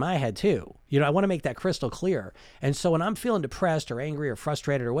voices in my head too. I want to make that crystal clear. And so when I'm feeling depressed or angry or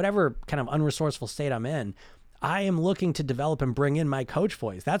frustrated or whatever kind of unresourceful state I'm in, I am looking to develop and bring in my coach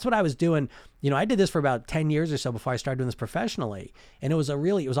voice. That's what I was doing. I did this for about 10 years or so before I started doing this professionally. And it was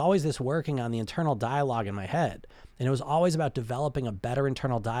always this working on the internal dialogue in my head. And it was always about developing a better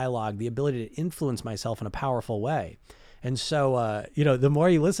internal dialogue, the ability to influence myself in a powerful way. And so, the more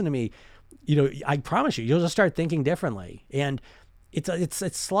you listen to me, I promise you'll just start thinking differently. And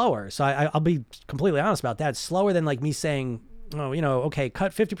it's slower. So I'll be completely honest about that. It's slower than like me saying, oh, okay,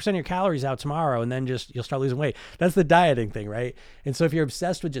 cut 50% of your calories out tomorrow and then you'll start losing weight. That's the dieting thing, right? And so if you're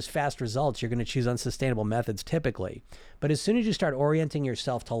obsessed with just fast results, you're going to choose unsustainable methods typically. But as soon as you start orienting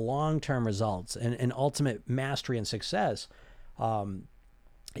yourself to long-term results and ultimate mastery and success,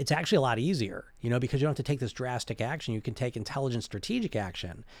 it's actually a lot easier, because you don't have to take this drastic action. You can take intelligent, strategic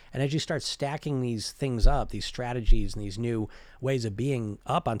action. And as you start stacking these things up, these strategies and these new ways of being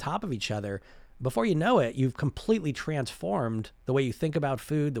up on top of each other, before you know it, you've completely transformed the way you think about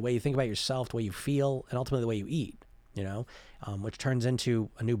food, the way you think about yourself, the way you feel, and ultimately the way you eat, which turns into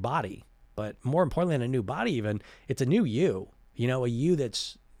a new body. But more importantly than a new body even, it's a new you, a you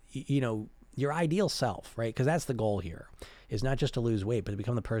that's, your ideal self, right? Because that's the goal here, is not just to lose weight, but to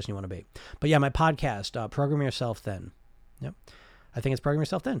become the person you want to be. But yeah, my podcast, Program Yourself Thin. Yep. I think it's Program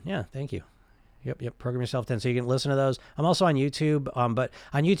Yourself Thin. Yeah, thank you. Yep. Program Yourself Thin. So you can listen to those. I'm also on YouTube, but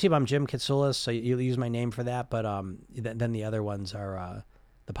on YouTube, I'm Jim Katsoulis, so you'll use my name for that. But then the other ones are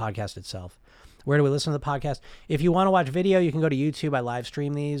the podcast itself. Where do we listen to the podcast? If you want to watch video, you can go to YouTube. I live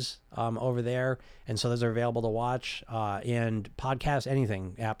stream these over there, and so those are available to watch. And podcasts,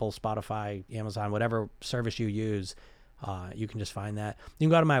 anything, Apple, Spotify, Amazon, whatever service you use, you can just find that. You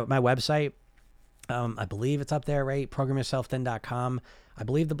can go to my website. I believe it's up there, right? ProgramYourselfThin.com. I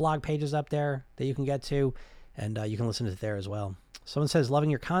believe the blog page is up there that you can get to, and you can listen to it there as well. Someone says,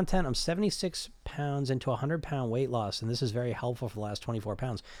 loving your content. I'm 76 pounds into a 100-pound weight loss, and this is very helpful for the last 24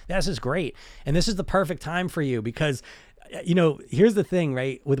 pounds. This is great, and this is the perfect time for you because, here's the thing,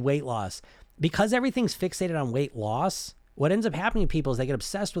 right, with weight loss. Because everything's fixated on weight loss, what ends up happening to people is they get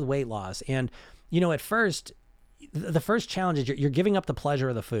obsessed with weight loss. And, at first, the first challenge is you're giving up the pleasure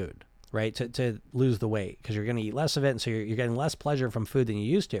of the food, right, to lose the weight because you're going to eat less of it. And so you're getting less pleasure from food than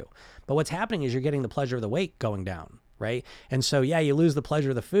you used to. But what's happening is you're getting the pleasure of the weight going down, right? And so, yeah, you lose the pleasure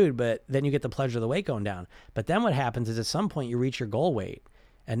of the food, but then you get the pleasure of the weight going down. But then what happens is at some point you reach your goal weight.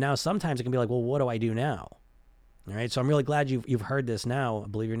 And now sometimes it can be like, well, what do I do now? All right. So I'm really glad you've heard this now. I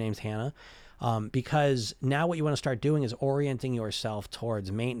believe your name's Hannah. Because now what you want to start doing is orienting yourself towards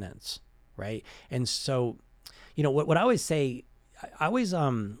maintenance, right? And so, what I always say, I always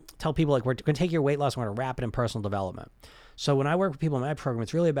tell people, like, we're going to take your weight loss and we're going to wrap it in personal development. So when I work with people in my program,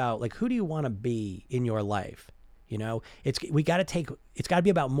 it's really about, like, who do you want to be in your life? It's got to be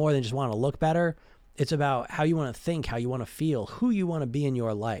about more than just wanting to look better. It's about how you want to think, how you want to feel, who you want to be in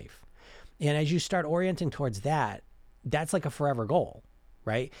your life. And as you start orienting towards that, that's like a forever goal,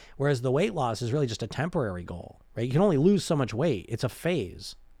 right? Whereas the weight loss is really just a temporary goal, right? You can only lose so much weight. It's a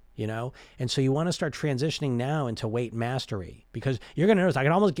phase. And so you want to start transitioning now into weight mastery because you're going to notice, I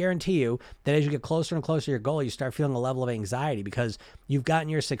can almost guarantee you that as you get closer and closer to your goal, you start feeling a level of anxiety because you've gotten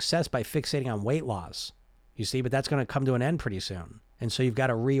your success by fixating on weight loss, you see, but that's going to come to an end pretty soon. And so you've got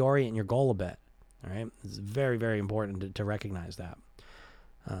to reorient your goal a bit. All right. It's very, very important to recognize that.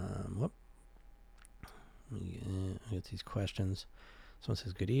 Get these questions. Someone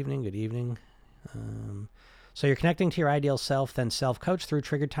says, good evening. Good evening. So you're connecting to your ideal self, then self-coach through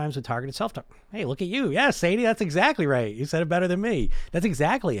triggered times with targeted self-talk. Hey, look at you. Yeah, Sadie, that's exactly right. You said it better than me. That's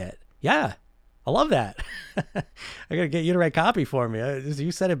exactly it. Yeah, I love that. I got to get you to write copy for me.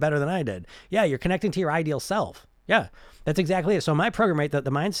 You said it better than I did. Yeah, you're connecting to your ideal self. Yeah, that's exactly it. So my program, right, the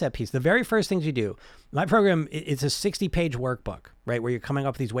mindset piece, the very first things you do, my program, it's a 60-page workbook, right, where you're coming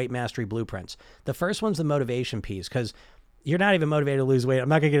up with these weight mastery blueprints. The first one's the motivation piece because you're not even motivated to lose weight. I'm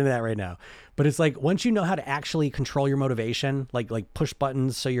not going to get into that right now. But it's like once you know how to actually control your motivation, like push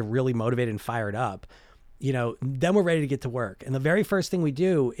buttons so you're really motivated and fired up, then we're ready to get to work. And the very first thing we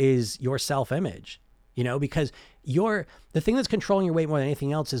do is your self-image, because the thing that's controlling your weight more than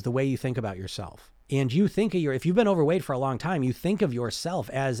anything else is the way you think about yourself. And you think of if you've been overweight for a long time, you think of yourself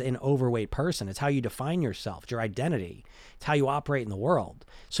as an overweight person. It's how you define yourself. It's your identity. It's how you operate in the world.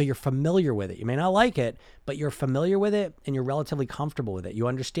 So you're familiar with it. You may not like it, but you're familiar with it and you're relatively comfortable with it. You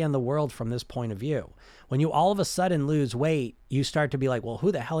understand the world from this point of view. When you all of a sudden lose weight, you start to be like, well,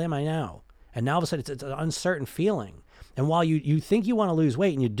 who the hell am I now? And now all of a sudden it's an uncertain feeling. And while you think you want to lose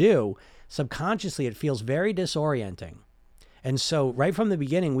weight and you do, subconsciously it feels very disorienting. And so right from the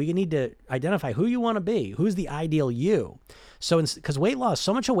beginning, we need to identify who you want to be. Who's the ideal you? So because weight loss,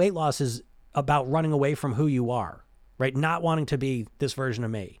 so much of weight loss is about running away from who you are, right? Not wanting to be this version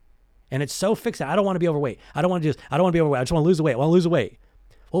of me. And it's so fixed. I don't want to be overweight. I don't want to be overweight. I just want to lose the weight. I want to lose the weight.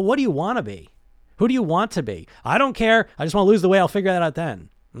 Well, what do you want to be? Who do you want to be? I don't care. I just want to lose the weight. I'll figure that out then.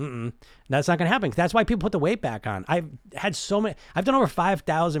 That's not going to happen. That's why people put the weight back on. I've done over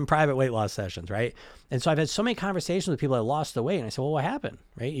 5,000 private weight loss sessions, right? And so I've had so many conversations with people that lost the weight. And I said, well, what happened,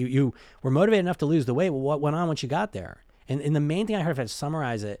 right? You were motivated enough to lose the weight. Well, what went on once you got there? And the main thing I heard, if I had to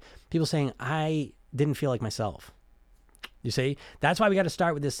summarize it, people saying, I didn't feel like myself. You see, that's why we got to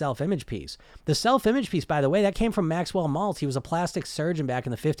start with this self-image piece. The self-image piece, by the way, that came from Maxwell Maltz. He was a plastic surgeon back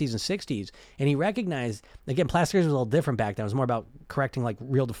in the 50s and 60s. And he recognized, again, plastic surgery was a little different back then. It was more about correcting like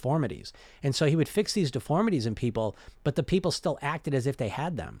real deformities. And so he would fix these deformities in people, but the people still acted as if they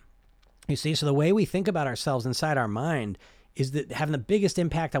had them. You see, so the way we think about ourselves inside our mind is that having the biggest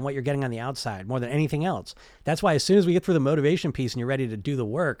impact on what you're getting on the outside more than anything else. That's why as soon as we get through the motivation piece and you're ready to do the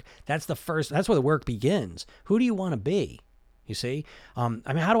work, that's where the work begins. Who do you want to be? You see, I mean,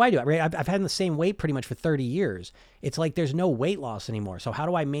 how do I do it? Right? I've had the same weight pretty much for 30 years. It's like there's no weight loss anymore. So how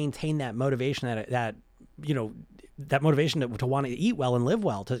do I maintain that motivation, that motivation to want to eat well and live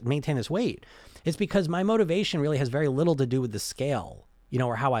well, to maintain this weight? It's because my motivation really has very little to do with the scale,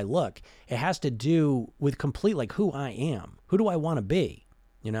 or how I look. It has to do with complete, like, who I am. Who do I want to be?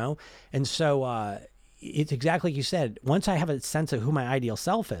 And so it's exactly like you said. Once I have a sense of who my ideal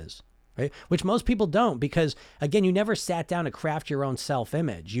self is, right? Which most people don't, because again, you never sat down to craft your own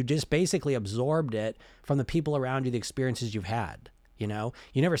self-image. You just basically absorbed it from the people around you, the experiences you've had. You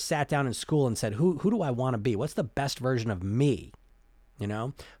never sat down in school and said, who do I want to be? What's the best version of me?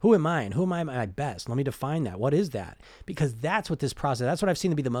 Who am I and who am I at my best? Let me define that. What is that? Because that's what this process, that's what I've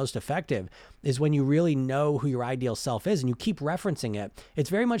seen to be the most effective, is when you really know who your ideal self is and you keep referencing it. It's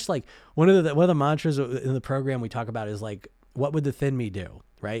very much like one of the mantras in the program we talk about is like, what would the thin me do?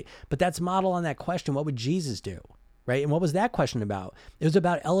 Right? But that's modeled on that question, what would Jesus do? Right? And what was that question about? It was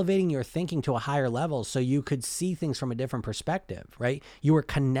about elevating your thinking to a higher level so you could see things from a different perspective, right? You were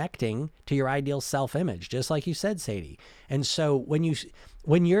connecting to your ideal self-image, just like you said, Sadie. And so when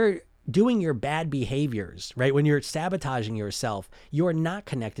you're doing your bad behaviors, right? When you're sabotaging yourself, you're not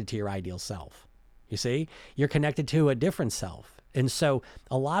connected to your ideal self. You see? You're connected to a different self. And so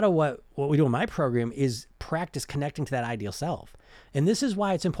a lot of what we do in my program is practice connecting to that ideal self. And this is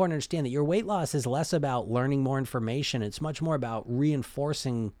why it's important to understand that your weight loss is less about learning more information. It's much more about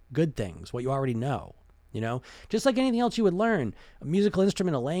reinforcing good things, what you already know. Just like anything else you would learn, a musical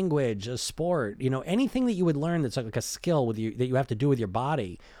instrument, a language, a sport, anything that you would learn that's like a skill that you have to do with your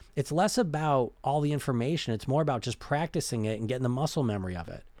body. It's less about all the information. It's more about just practicing it and getting the muscle memory of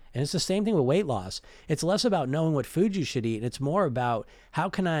it. And it's the same thing with weight loss. It's less about knowing what food you should eat. And it's more about how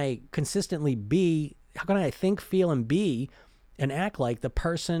can I think, feel, and be and act like the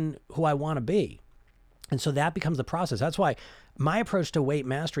person who I want to be. And so that becomes the process. That's why my approach to weight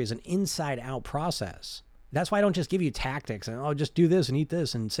mastery is an inside out process. That's why I don't just give you tactics and, just do this and eat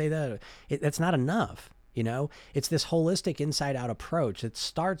this and say that. That's not enough. It's this holistic inside out approach. It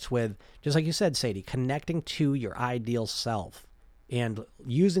starts with, just like you said, Sadie, connecting to your ideal self and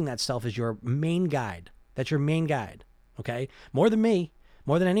using that self as your main guide. That's your main guide. Okay. More than me,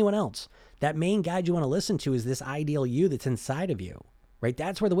 more than anyone else. That main guide you want to listen to is this ideal you that's inside of you, right?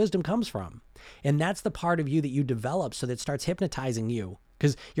 That's where the wisdom comes from. And that's the part of you that you develop so that it starts hypnotizing you.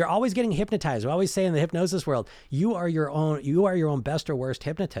 Because you're always getting hypnotized. We always say in the hypnosis world, you are your own best or worst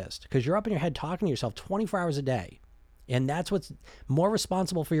hypnotist, because you're up in your head talking to yourself 24 hours a day. And that's what's more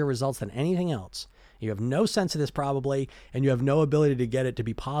responsible for your results than anything else. You have no sense of this probably, and you have no ability to get it to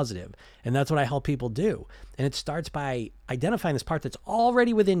be positive. And that's what I help people do. And it starts by identifying this part that's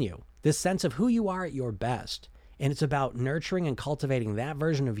already within you, this sense of who you are at your best. And it's about nurturing and cultivating that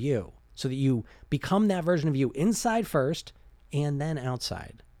version of you so that you become that version of you inside first and then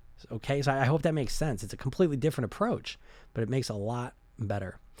outside. Okay, so I hope that makes sense. It's a completely different approach, but it makes a lot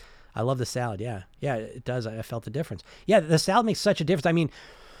better. I love the salad. Yeah, it does. I felt the difference. Yeah, the salad makes such a difference. I mean,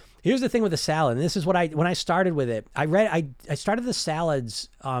 here's the thing with the salad, and this is what when I started with it, I started the salads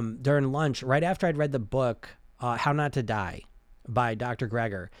during lunch right after I'd read the book, How Not to Die by Dr.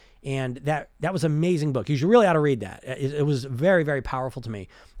 Greger. And that was an amazing book. You really ought to read that. It was very, very powerful to me.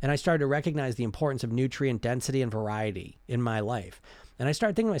 And I started to recognize the importance of nutrient density and variety in my life. And I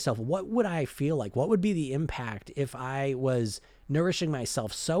started thinking to myself, what would I feel like? What would be the impact if I was nourishing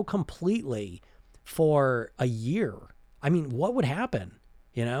myself so completely for a year? I mean, what would happen?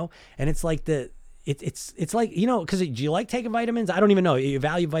 You know? And it's like it's like, you know, because do you like taking vitamins? I don't even know. You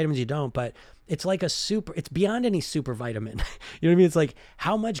value vitamins, you don't, but it's like it's beyond any super vitamin. You know what I mean? It's like,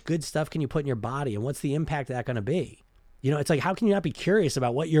 how much good stuff can you put in your body and what's the impact of that going to be? You know, it's like, how can you not be curious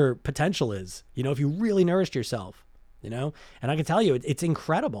about what your potential is? You know, if you really nourished yourself, you know, and I can tell you, it's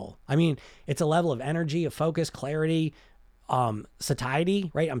incredible. I mean, it's a level of energy, of focus, clarity,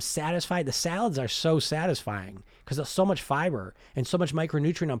 satiety, right? I'm satisfied. The salads are so satisfying because there's so much fiber and so much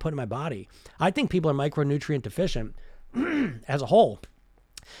micronutrient I'm putting in my body. I think people are micronutrient deficient as a whole.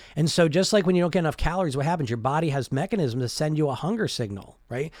 And so just like when you don't get enough calories, what happens? Your body has mechanisms to send you a hunger signal,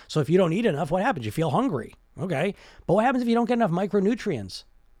 right? So if you don't eat enough, what happens? You feel hungry. Okay. But what happens if you don't get enough micronutrients?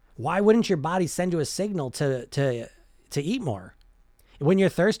 Why wouldn't your body send you a signal to eat more? When you're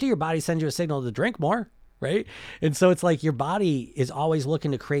thirsty, your body sends you a signal to drink more, right? And so it's like your body is always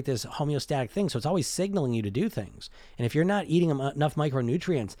looking to create this homeostatic thing. So it's always signaling you to do things. And if you're not eating enough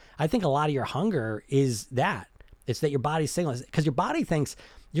micronutrients, I think a lot of your hunger is that. It's that your body's signaling, because your body thinks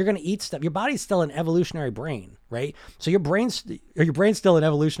you're going to eat stuff. Your body's still an evolutionary brain, right? So your brain's still an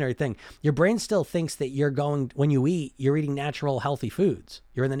evolutionary thing. Your brain still thinks that when you eat, you're eating natural, healthy foods.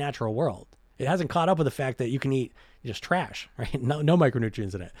 You're in the natural world. It hasn't caught up with the fact that you can eat just trash, right? No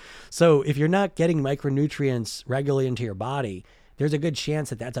micronutrients in it. So if you're not getting micronutrients regularly into your body, there's a good chance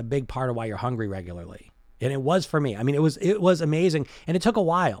that that's a big part of why you're hungry regularly. And it was for me. I mean, it was amazing, and it took a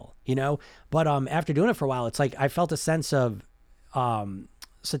while, you know. But after doing it for a while, it's like I felt a sense of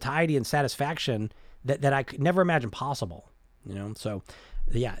satiety and satisfaction that I could never imagine possible, you know. So,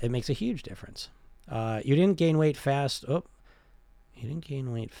 yeah, it makes a huge difference. You didn't gain weight fast. Oh, you didn't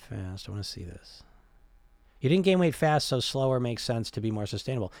gain weight fast. I want to see this. You didn't gain weight fast, so slower makes sense to be more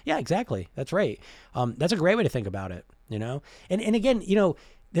sustainable. Yeah, exactly. That's right. That's a great way to think about it, you know. And again, you know,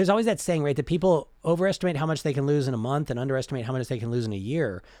 there's always that saying, right, that people overestimate how much they can lose in a month and underestimate how much they can lose in a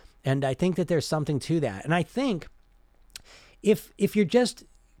year. And I think that there's something to that. And I think if you're just,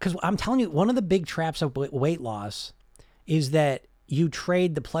 because I'm telling you, one of the big traps of weight loss is that you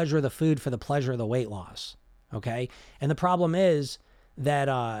trade the pleasure of the food for the pleasure of the weight loss. Okay. And the problem is that,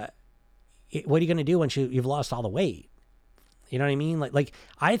 what are you going to do once you've lost all the weight? You know what I mean? Like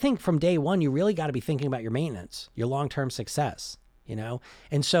I think from day one, you really got to be thinking about your maintenance, your long-term success, you know?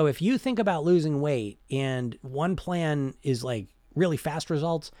 And so if you think about losing weight and one plan is like really fast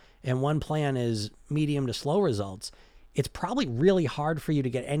results and one plan is medium to slow results, it's probably really hard for you to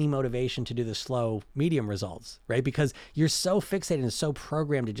get any motivation to do the slow, medium results, right? Because you're so fixated and so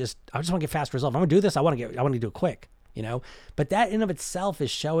programmed to I just want to get fast results. If I'm going to do this, I want to do it quick, you know? But that in of itself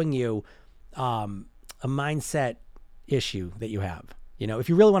is showing you a mindset issue that you have, you know, if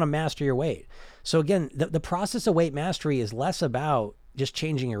you really want to master your weight. So again, the process of weight mastery is less about just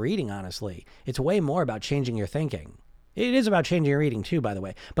changing your eating, honestly. It's way more about changing your thinking. It is about changing your eating too, by the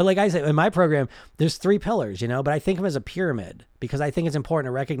way. But like I said, in my program, there's 3 pillars, you know, but I think of them as a pyramid because I think it's important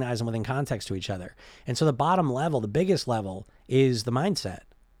to recognize them within context to each other. And so the bottom level, the biggest level is the mindset,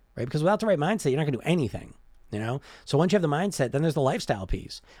 right? Because without the right mindset, you're not going to do anything, you know? So once you have the mindset, then there's the lifestyle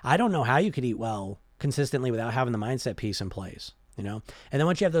piece. I don't know how you could eat well consistently without having the mindset piece in place, you know? And then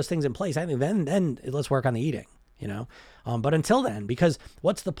once you have those things in place, I think then let's work on the eating, you know? But until then, because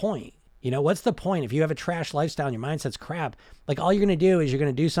what's the point? You know, what's the point if you have a trash lifestyle and your mindset's crap? Like all you're going to do is you're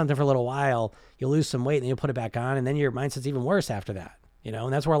going to do something for a little while, you'll lose some weight and then you'll put it back on and then your mindset's even worse after that, you know?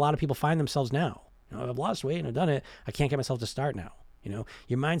 And that's where a lot of people find themselves now. You know, I've lost weight and I've done it. I can't get myself to start now. You know,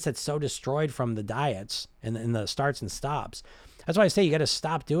 your mindset's so destroyed from the diets and the starts and stops. That's why I say you got to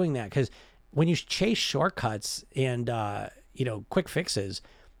stop doing that, because when you chase shortcuts and, you know, quick fixes,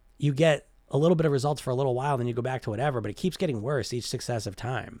 you get a little bit of results for a little while, then you go back to whatever, but it keeps getting worse each successive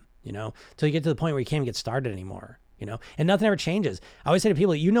time, you know, till you get to the point where you can't even get started anymore, you know, and nothing ever changes. I always say to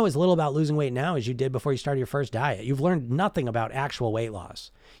people, you know as little about losing weight now as you did before you started your first diet. You've learned nothing about actual weight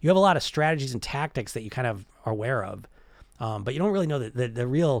loss. You have a lot of strategies and tactics that you kind of are aware of. But you don't really know the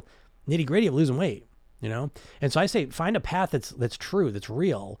real nitty gritty of losing weight, you know? And so I say, find a path that's true, that's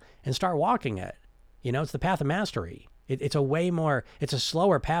real, and start walking it. You know, it's the path of mastery. It's a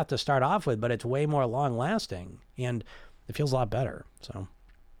slower path to start off with, but it's way more long lasting and it feels a lot better. So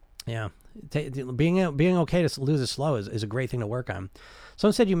yeah, being okay to lose it slow is a great thing to work on.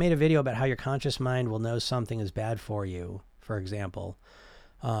 Someone said you made a video about how your conscious mind will know something is bad for you, for example.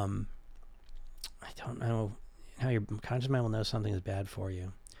 I don't know how your conscious mind will know something is bad for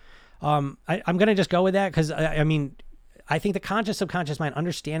you. I'm going to just go with that because, I mean, I think the conscious subconscious mind,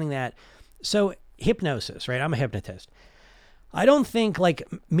 understanding that. So hypnosis, right? I'm a hypnotist. I don't think like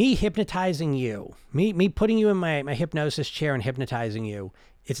me hypnotizing you, me putting you in my hypnosis chair and hypnotizing you,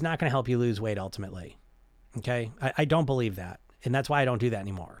 it's not going to help you lose weight ultimately. Okay. I don't believe that. And that's why I don't do that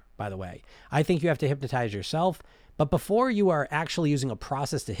anymore, by the way. I think you have to hypnotize yourself. But before you are actually using a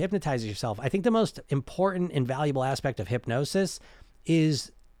process to hypnotize yourself, I think the most important and valuable aspect of hypnosis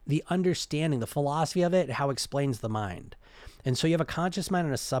is the understanding, the philosophy of it, how it explains the mind. And so you have a conscious mind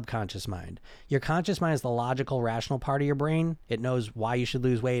and a subconscious mind. Your conscious mind is the logical, rational part of your brain. It knows why you should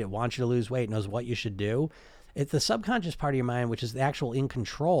lose weight. It wants you to lose weight. It knows what you should do. It's the subconscious part of your mind, which is the actual in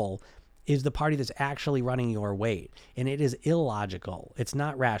control, is the party that's actually running your weight. And it is illogical. It's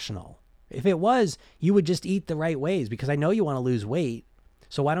not rational. If it was, you would just eat the right ways because I know you want to lose weight.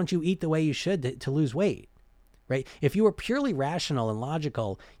 So why don't you eat the way you should to lose weight? Right? If you were purely rational and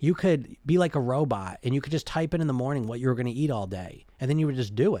logical, you could be like a robot and you could just type in the morning what you were going to eat all day. And then you would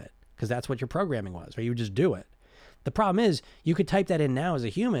just do it because that's what your programming was, right? You would just do it. The problem is you could type that in now as a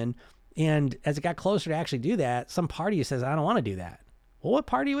human. And as it got closer to actually do that, some part of you says, I don't want to do that. Well, what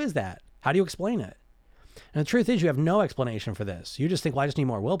part of you is that? How do you explain it? And the truth is you have no explanation for this. You just think, well, I just need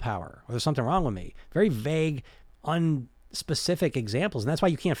more willpower or there's something wrong with me. Very vague, unspecific examples. And that's why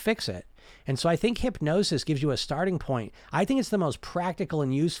you can't fix it. And so I think hypnosis gives you a starting point. I think it's the most practical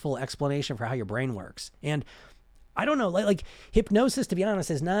and useful explanation for how your brain works. And I don't know, like hypnosis, to be honest,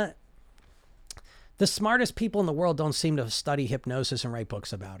 is not the smartest people in the world don't seem to study hypnosis and write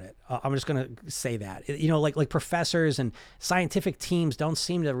books about it. I'm just going to say that, you know, like professors and scientific teams don't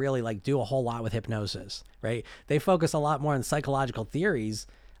seem to really like do a whole lot with hypnosis, right? They focus a lot more on psychological theories.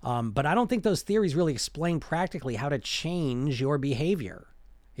 But I don't think those theories really explain practically how to change your behavior.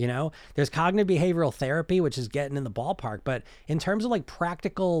 You know, there's cognitive behavioral therapy, which is getting in the ballpark. But in terms of like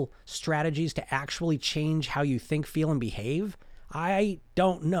practical strategies to actually change how you think, feel, and behave, I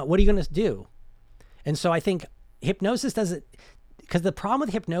don't know. What are you going to do? And so I think hypnosis doesn't, because the problem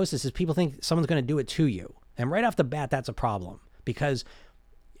with hypnosis is people think someone's going to do it to you. And right off the bat, that's a problem because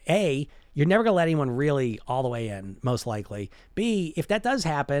A, you're never going to let anyone really all the way in, most likely. B, if that does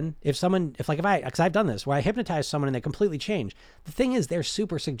happen, because I've done this where I hypnotize someone and they completely change. The thing is, they're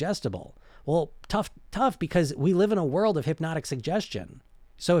super suggestible. Well, tough, because we live in a world of hypnotic suggestion.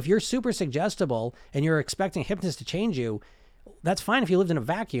 So if you're super suggestible and you're expecting a hypnotist to change you, that's fine if you lived in a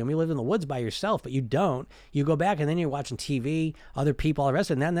vacuum, you lived in the woods by yourself, but you don't. You go back and then you're watching TV, other people, all the rest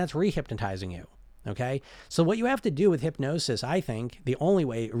of it, and then that's re-hypnotizing you. Okay. So what you have to do with hypnosis, I think the only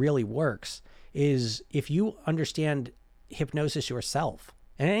way it really works is if you understand hypnosis yourself.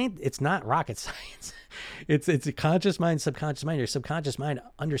 And it's not rocket science. It's a conscious mind, subconscious mind. Your subconscious mind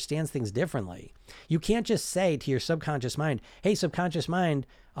understands things differently. You can't just say to your subconscious mind, hey, subconscious mind,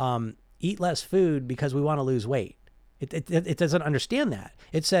 eat less food because we want to lose weight. It doesn't understand that.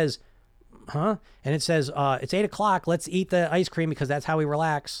 It says, huh? And it says, it's 8:00. Let's eat the ice cream because that's how we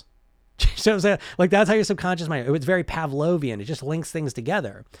relax. So like that's how your subconscious mind, it's very Pavlovian. It just links things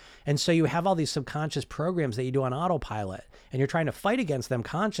together. And so you have all these subconscious programs that you do on autopilot and you're trying to fight against them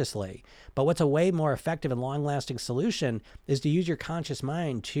consciously. But what's a way more effective and long lasting solution is to use your conscious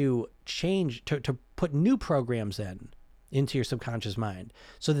mind to change, to put new programs into your subconscious mind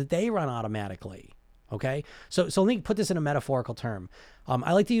so that they run automatically. Okay. So let me put this in a metaphorical term.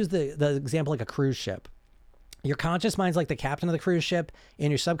 I like to use the example like a cruise ship. Your conscious mind's like the captain of the cruise ship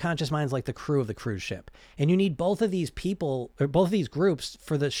and your subconscious mind's like the crew of the cruise ship. And you need both of these people or both of these groups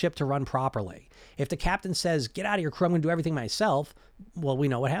for the ship to run properly. If the captain says, get out of your crew, I'm going to do everything myself, well, we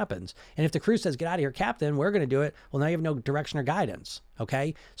know what happens. And if the crew says, get out of here, captain, we're going to do it, well, now you have no direction or guidance.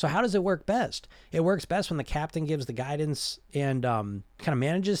 Okay. So how does it work best? It works best when the captain gives the guidance and kind of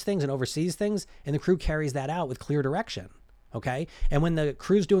manages things and oversees things, and the crew carries that out with clear direction. Okay. And when the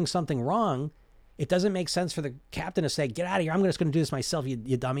crew's doing something wrong, it doesn't make sense for the captain to say, get out of here, I'm just going to do this myself, you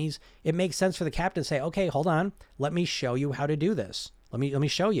dummies. It makes sense for the captain to say, okay, hold on, let me show you how to do this. Let me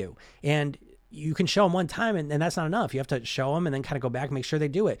show you. And you can show them one time and that's not enough. You have to show them and then kind of go back and make sure they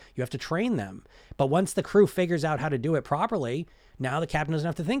do it. You have to train them. But once the crew figures out how to do it properly, now the captain doesn't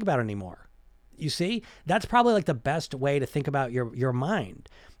have to think about it anymore. You see, that's probably like the best way to think about your mind.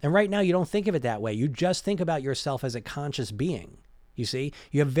 And right now you don't think of it that way. You just think about yourself as a conscious being. You see,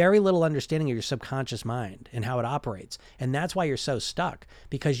 you have very little understanding of your subconscious mind and how it operates. And that's why you're so stuck,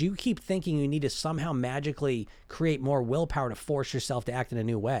 because you keep thinking you need to somehow magically create more willpower to force yourself to act in a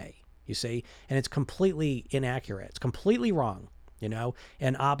new way, you see, and it's completely inaccurate. It's completely wrong, you know,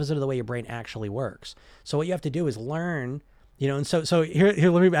 and opposite of the way your brain actually works. So what you have to do is learn, you know, and so here,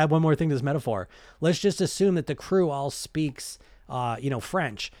 let me add one more thing to this metaphor. Let's just assume that the crew all speaks,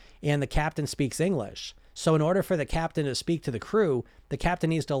 French. and the captain speaks English. So in order for the captain to speak to the crew, the captain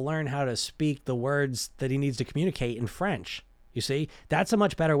needs to learn how to speak the words that he needs to communicate in French. You see, that's a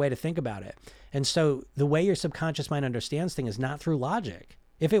much better way to think about it. And so the way your subconscious mind understands things is not through logic.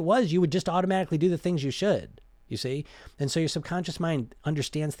 If it was, you would just automatically do the things you should, you see? And so your subconscious mind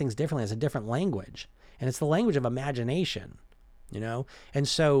understands things differently. It's a different language. And it's the language of imagination, you know? And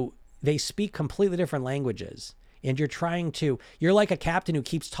so they speak completely different languages. And you're like a captain who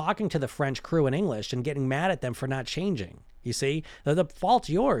keeps talking to the French crew in English and getting mad at them for not changing. You see, the fault's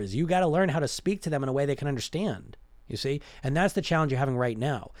yours. You got to learn how to speak to them in a way they can understand. You see, and that's the challenge you're having right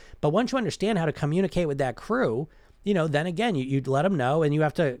now. But once you understand how to communicate with that crew, you know, then again, you'd let them know, and you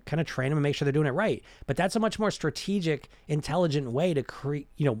have to kind of train them and make sure they're doing it right. But that's a much more strategic, intelligent way to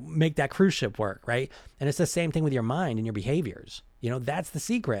make that cruise ship work, right? And it's the same thing with your mind and your behaviors. You know, that's the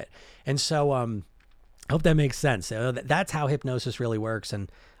secret. And so, I hope that makes sense. That's how hypnosis really works.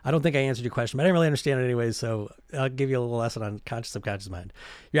 And I don't think I answered your question, but I didn't really understand it anyway. So I'll give you a little lesson on conscious, subconscious mind.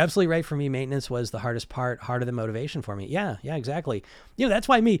 You're absolutely right. For me, maintenance was the hardest part, harder than motivation for me. Yeah, exactly. You know, that's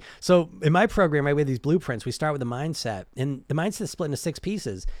why me. So in my program, right, we have these blueprints. We start with the mindset, and the mindset is split into 6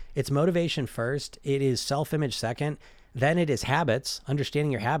 pieces. It's motivation first. It is self-image second. Then it is habits,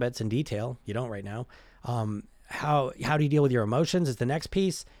 understanding your habits in detail. You don't right now. How do you deal with your emotions is the next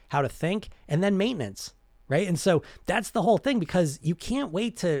piece, how to think, and then maintenance. Right. And so that's the whole thing, because you can't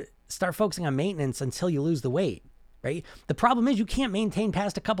wait to start focusing on maintenance until you lose the weight. Right. The problem is you can't maintain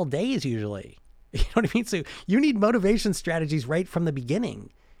past a couple days usually. You know what I mean? So you need motivation strategies right from the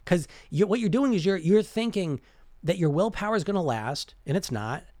beginning, because what you're doing is you're thinking that your willpower is going to last, and it's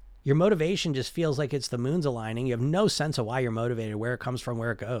not. Your motivation just feels like it's the moon's aligning. You have no sense of why you're motivated, where it comes from,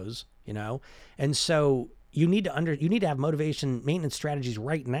 where it goes, you know? And so you need to have motivation maintenance strategies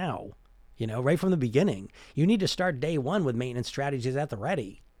right now. You know, right from the beginning. You need to start day one with maintenance strategies at the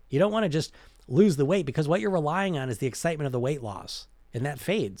ready. You don't want to just lose the weight, because what you're relying on is the excitement of the weight loss. And that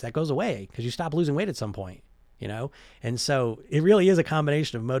fades, that goes away, because you stop losing weight at some point, you know? And so it really is a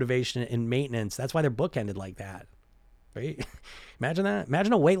combination of motivation and maintenance. That's why they're bookended like that, right? Imagine that.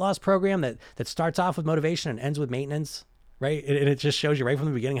 Imagine a weight loss program that starts off with motivation and ends with maintenance, right? And it just shows you right from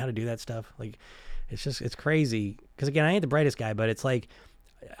the beginning how to do that stuff. Like, it's crazy. Because again, I ain't the brightest guy, but it's like,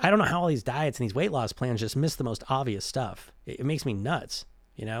 I don't know how all these diets and these weight loss plans just miss the most obvious stuff. It makes me nuts,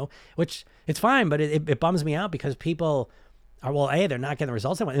 you know, which it's fine, but it bums me out, because people are, well, they're not getting the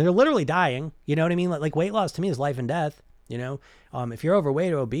results they want, and they're literally dying. You know what I mean? Like weight loss to me is life and death, you know? If you're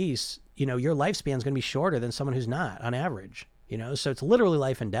overweight or obese, you know, your lifespan is going to be shorter than someone who's not on average, you know? So it's literally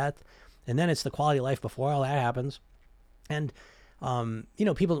life and death. And then it's the quality of life before all that happens. And, you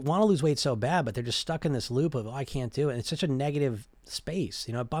know, people want to lose weight so bad, but they're just stuck in this loop of, I can't do it. And it's such a negative space,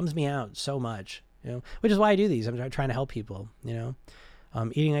 you know, it bums me out so much, you know, which is why I do these. I'm trying to help people, you know,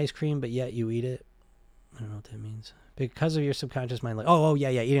 eating ice cream, but yet you eat it. I don't know what that means. Because of your subconscious mind, like, yeah,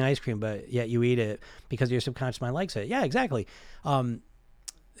 eating ice cream, but yet you eat it because your subconscious mind likes it. Yeah, exactly.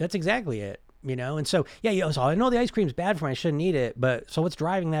 That's exactly it, you know? And so, so I know the ice cream's bad for me, I shouldn't eat it, but so what's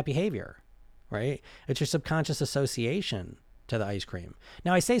driving that behavior, right? It's your subconscious association to the ice cream.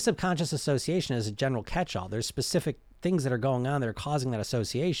 Now, I say subconscious association as a general catch-all. There's specific things that are going on that are causing that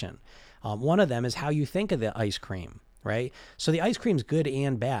association. One of them is how you think of the ice cream, right? So the ice cream's good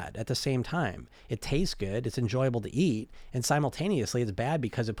and bad at the same time. It tastes good, it's enjoyable to eat, and simultaneously it's bad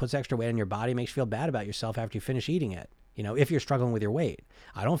because it puts extra weight on your body, makes you feel bad about yourself after you finish eating it. You know, if you're struggling with your weight.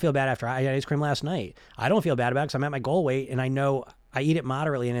 I don't feel bad after I had ice cream last night. I don't feel bad about it because I'm at my goal weight, and I know I eat it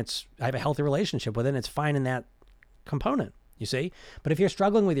moderately, and I have a healthy relationship with it, and it's fine in that component, you see? But if you're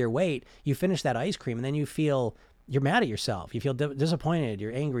struggling with your weight, you finish that ice cream, and then you're mad at yourself. You feel disappointed,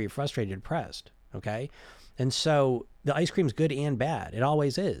 you're angry, you're frustrated, you're depressed, okay? And so the ice cream's good and bad. It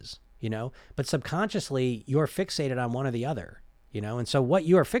always is, you know? But subconsciously, you're fixated on one or the other, you know? And so what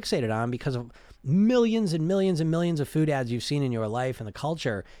you are fixated on, because of millions and millions and millions of food ads you've seen in your life and the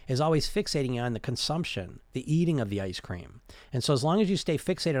culture, is always fixating you on the consumption, the eating of the ice cream. And so as long as you stay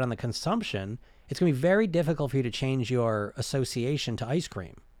fixated on the consumption, it's going to be very difficult for you to change your association to ice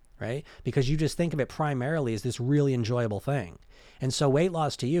cream, right? Because you just think of it primarily as this really enjoyable thing. And so weight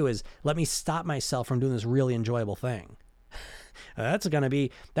loss to you is, let me stop myself from doing this really enjoyable thing. That's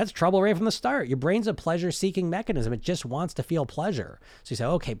trouble right from the start. Your brain's a pleasure-seeking mechanism. It just wants to feel pleasure. So you say,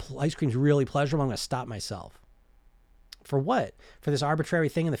 okay, ice cream's really pleasurable. I'm going to stop myself. For what? For this arbitrary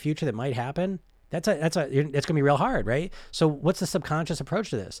thing in the future that might happen? That's going to be real hard, right? So what's the subconscious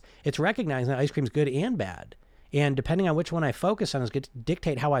approach to this? It's recognizing that ice cream's good and bad. And depending on which one I focus on is going to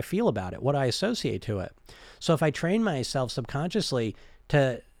dictate how I feel about it, what I associate to it. So if I train myself subconsciously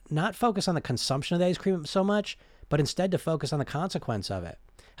to not focus on the consumption of the ice cream so much, but instead to focus on the consequence of it.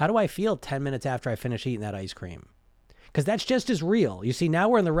 How do I feel 10 minutes after I finish eating that ice cream? Because that's just as real. You see, now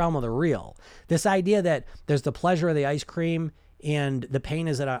we're in the realm of the real. This idea that there's the pleasure of the ice cream and the pain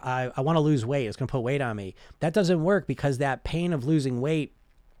is that I want to lose weight. It's going to put weight on me. That doesn't work because that pain of losing weight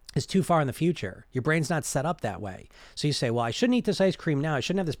is too far in the future. Your brain's not set up that way. So you say, well, I shouldn't eat this ice cream now. I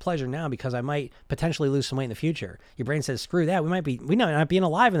shouldn't have this pleasure now because I might potentially lose some weight in the future. Your brain says, screw that. We might not be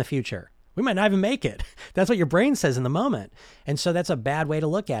alive in the future. We might not even make it. That's what your brain says in the moment. And so that's a bad way to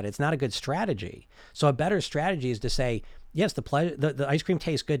look at it. It's not a good strategy. So a better strategy is to say, yes, the ice cream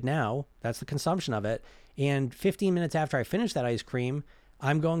tastes good now. That's the consumption of it. And 15 minutes after I finish that ice cream,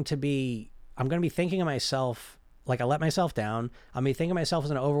 I'm going to be thinking of myself like I let myself down. I'm going to be thinking of myself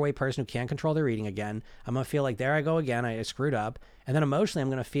as an overweight person who can't control their eating again. I'm going to feel like there I go again. I screwed up. And then emotionally, I'm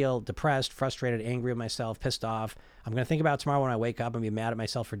going to feel depressed, frustrated, angry with myself, pissed off. I'm going to think about tomorrow when I wake up and be mad at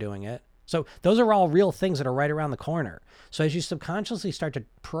myself for doing it. So those are all real things that are right around the corner. So as you subconsciously start to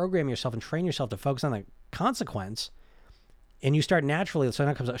program yourself and train yourself to focus on the consequence, and you start naturally, so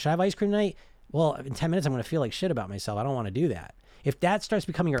now comes up, should I have ice cream tonight? Well, in 10 minutes, I'm going to feel like shit about myself. I don't want to do that. If that starts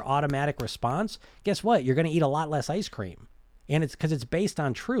becoming your automatic response, guess what? You're going to eat a lot less ice cream. And it's because it's based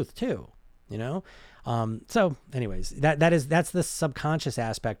on truth too, you know? So anyways, that's the subconscious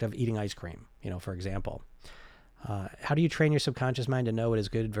aspect of eating ice cream, you know, for example. How do you train your subconscious mind to know what is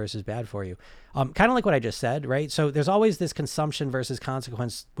good versus bad for you? Kind of like what I just said, right? So there's always this consumption versus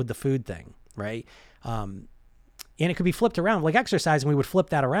consequence with the food thing, right? And it could be flipped around. Like exercising, we would flip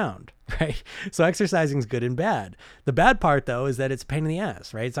that around, right? So exercising is good and bad. The bad part, though, is that it's a pain in the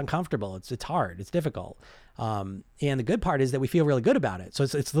ass, right? It's uncomfortable. It's hard. It's difficult. And the good part is that we feel really good about it. So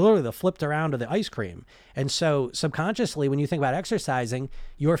it's literally the flipped around of the ice cream. And so subconsciously, when you think about exercising,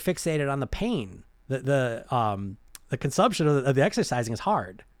 you're fixated on the pain. The consumption of the exercising is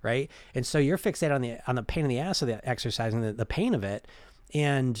hard, right? And so you're fixated on the pain in the ass of the exercising, the pain of it.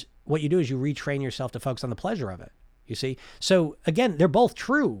 And what you do is you retrain yourself to focus on the pleasure of it. You see? So again, they're both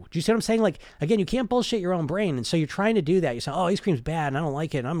true. Do you see what I'm saying? Like, again, you can't bullshit your own brain. And so you're trying to do that. You say, oh, ice cream's bad and I don't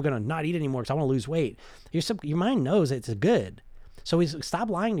like it. And I'm going to not eat anymore because I want to lose weight. Your mind knows it's good. So stop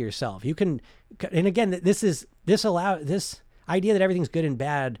lying to yourself. You can, and again, this idea that everything's good and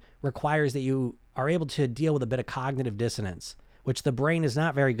bad requires that you are able to deal with a bit of cognitive dissonance, which the brain is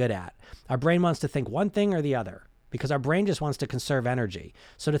not very good at. Our brain wants to think one thing or the other, because our brain just wants to conserve energy.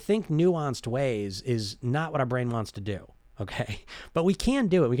 So to think nuanced ways is not what our brain wants to do, okay? But we can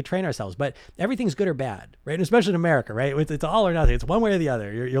do it. We can train ourselves. But everything's good or bad, right? And especially in America, right? It's all or nothing. It's one way or the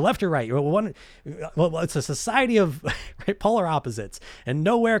other. You're left or right. Well, it's a society of right, polar opposites, and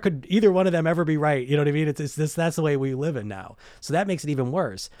nowhere could either one of them ever be right. You know what I mean? That's the way we live in now. So that makes it even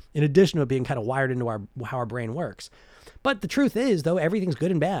worse, in addition to it being kind of wired into how our brain works. But the truth is, though, everything's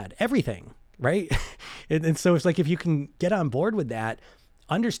good and bad. Everything. Right? And so it's like, if you can get on board with that,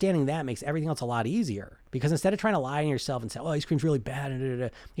 understanding that makes everything else a lot easier, because instead of trying to lie to yourself and say, oh, ice cream's really bad,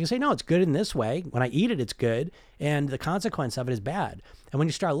 you can say, no, it's good in this way. When I eat it, it's good. And the consequence of it is bad. And when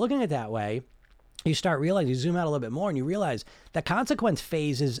you start looking at it that way, you start realizing, you zoom out a little bit more and you realize that consequence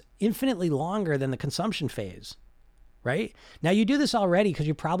phase is infinitely longer than the consumption phase. Right? Now, you do this already because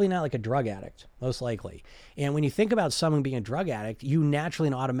you're probably not like a drug addict, most likely. And when you think about someone being a drug addict, you naturally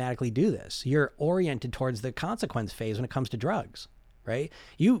and automatically do this. You're oriented towards the consequence phase when it comes to drugs, right?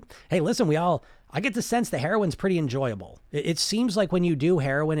 Hey, listen, I get the sense that heroin's pretty enjoyable. It seems like when you do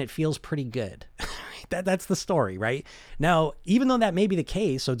heroin, it feels pretty good. That's the story, right? Now, even though that may be the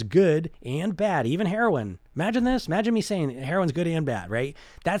case, so it's good and bad, even heroin. Imagine this. Imagine me saying heroin's good and bad, right?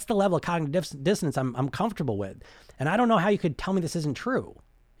 That's the level of cognitive dissonance I'm comfortable with. And I don't know how you could tell me this isn't true.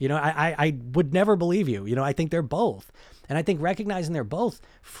 You know, I would never believe you. You know, I think they're both. And I think recognizing they're both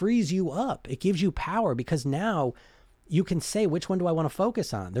frees you up. It gives you power, because now you can say, which one do I want to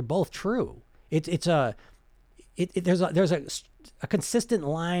focus on? They're both true. There's a consistent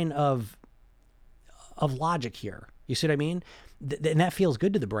line of logic here. You see what I mean? And that feels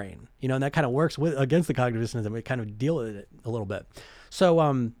good to the brain, you know, and that kind of works against the cognitive dissonance, and we kind of deal with it a little bit.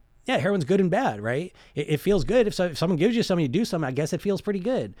 So, yeah, heroin's good and bad, right? It feels good. If someone gives you something, you do something, I guess it feels pretty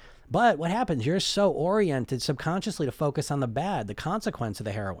good. But what happens? You're so oriented subconsciously to focus on the bad, the consequence of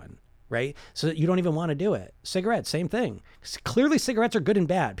the heroin, right? So that you don't even want to do it. Cigarettes, same thing. Clearly, cigarettes are good and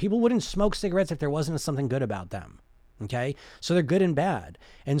bad. People wouldn't smoke cigarettes if there wasn't something good about them. Okay? So they're good and bad.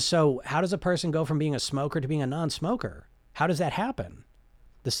 And so how does a person go from being a smoker to being a non-smoker? How does that happen?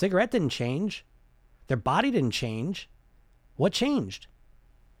 The cigarette didn't change. Their body didn't change. What changed?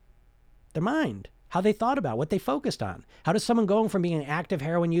 Their mind, how they thought about, what they focused on. How does someone going from being an active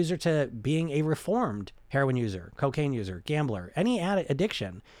heroin user to being a reformed heroin user, cocaine user, gambler, any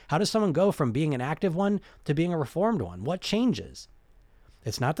addiction, how does someone go from being an active one to being a reformed one? What changes?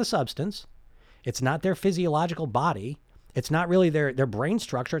 It's not the substance. It's not their physiological body. It's not really their brain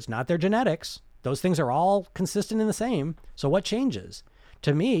structure. It's not their genetics. Those things are all consistent and the same. So what changes?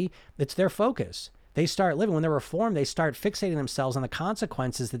 To me, it's their focus. They start living. When they're reformed, they start fixating themselves on the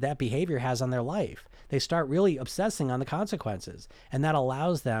consequences that behavior has on their life. They start really obsessing on the consequences. And that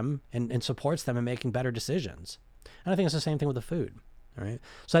allows them and supports them in making better decisions. And I think it's the same thing with the food. All right.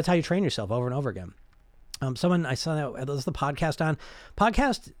 So that's how you train yourself over and over again. Someone I saw that was the podcast on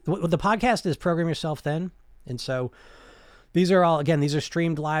the podcast is Program Yourself Thin. And so these are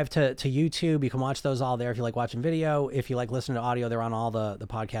streamed live to YouTube. You can watch those all there if you like watching video. If you like listening to audio, they're on all the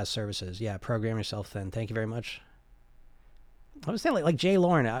podcast services. Yeah. Program Yourself Thin. Thank you very much. I was saying like Jay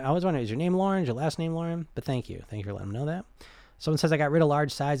Lauren. I was wondering, is your name Lauren? Is your last name Lauren? But thank you. Thank you for letting them know that. Someone says, I got rid of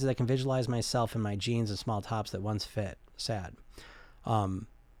large sizes. I can visualize myself in my jeans and small tops that once fit. Sad. I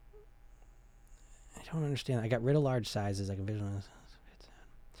don't understand. I got rid of large sizes. I can visualize.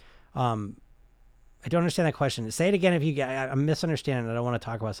 I don't understand that question. Say it again if you get. I'm misunderstanding. I don't want to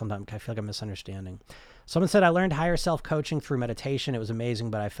talk about something. I feel like I'm misunderstanding. Someone said I learned higher self-coaching through meditation. It was amazing,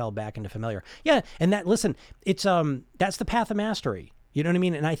 but I fell back into familiar. Yeah, and listen, it's that's the path of mastery. You know what I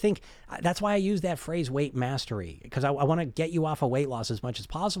mean? And I think that's why I use that phrase weight mastery, because I want to get you off of weight loss as much as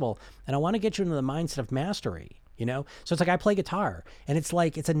possible, and I want to get you into the mindset of mastery. So it's like I play guitar, and it's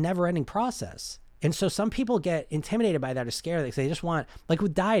like it's a never-ending process. And so some people get intimidated by that or scared. They just want, like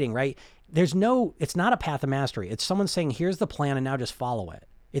with dieting, right? It's not a path of mastery. It's someone saying, here's the plan and now just follow it.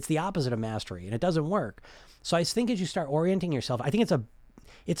 It's the opposite of mastery, and it doesn't work. So I think as you start orienting yourself, I think it's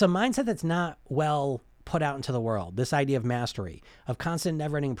a mindset that's not well put out into the world. This idea of mastery, of constant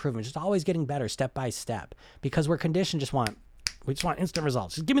never-ending improvement, just always getting better step by step, because we're conditioned we just want instant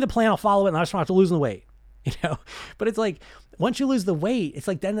results. Just give me the plan, I'll follow it, and I just want to lose the weight. But it's like, once you lose the weight, it's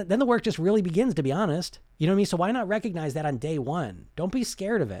like, then the work just really begins, to be honest. You know what I mean? So why not recognize that on day one? Don't be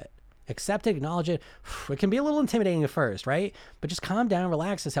scared of it. Accept it, acknowledge it. It can be a little intimidating at first, right? But just calm down,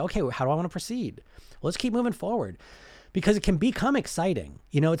 relax, and say, okay, how do I want to proceed? Well, let's keep moving forward, because it can become exciting.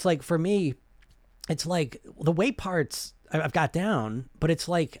 It's like, for me, it's like the weight parts I've got down, but it's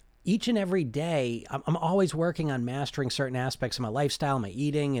like each and every day, I'm always working on mastering certain aspects of my lifestyle, my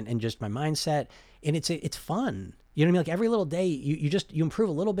eating, and just my mindset. And it's fun. You know what I mean? Like every little day, you improve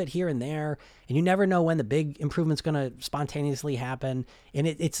a little bit here and there, and you never know when the big improvement's going to spontaneously happen. And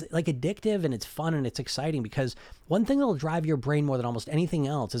it's like addictive, and it's fun, and it's exciting, because one thing that'll drive your brain more than almost anything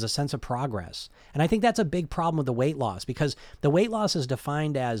else is a sense of progress. And I think that's a big problem with the weight loss, because the weight loss is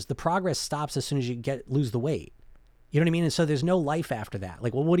defined as the progress stops as soon as you lose the weight. You know what I mean? And so there's no life after that.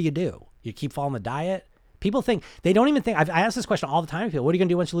 Like, well, what do? You keep following the diet? People they don't even think, I ask this question all the time to people, what are you going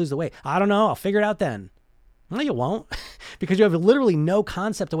to do once you lose the weight? I don't know. I'll figure it out then. No, you won't, because you have literally no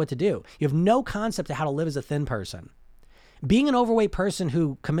concept of what to do. You have no concept of how to live as a thin person. Being an overweight person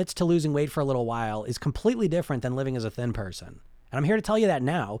who commits to losing weight for a little while is completely different than living as a thin person. And I'm here to tell you that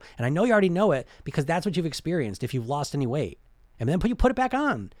now. And I know you already know it, because that's what you've experienced if you've lost any weight. And then you put it back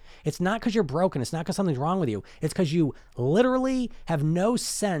on. It's not because you're broken. It's not because something's wrong with you. It's because you literally have no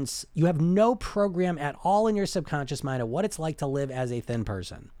sense. You have no program at all in your subconscious mind of what it's like to live as a thin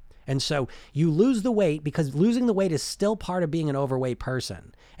person. And so you lose the weight, because losing the weight is still part of being an overweight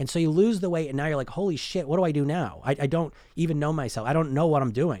person. And so you lose the weight, and now you're like, holy shit, what do I do now? I don't even know myself. I don't know what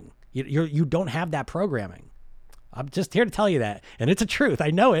I'm doing. You don't have that programming. I'm just here to tell you that. And it's a truth.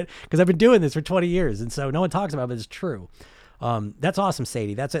 I know it, because I've been doing this for 20 years. And so no one talks about it, but it's true. That's awesome,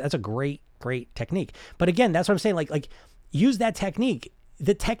 Sadie. That's a great technique. But again, that's what I'm saying. Like use that technique.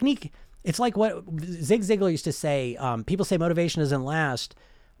 The technique, it's like what Zig Ziglar used to say. People say motivation doesn't last,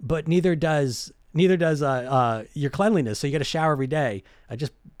 but neither does your cleanliness. So you got to shower every day. I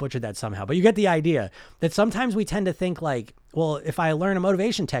just butchered that somehow, but you get the idea that sometimes we tend to think like, well, if I learn a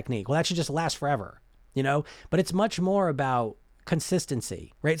motivation technique, well, that should just last forever, but it's much more about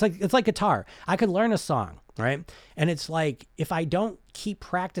consistency, right? It's like guitar. I could learn a song, right? And it's like, if I don't keep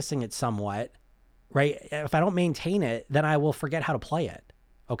practicing it somewhat, right? If I don't maintain it, then I will forget how to play it.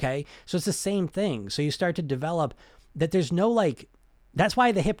 Okay. So it's the same thing. So you start to develop that there's no that's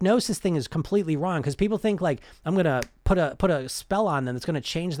why the hypnosis thing is completely wrong. Because people think like, I'm going to put a spell on them that's going to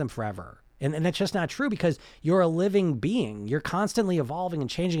change them forever. And that's just not true, because you're a living being. You're constantly evolving and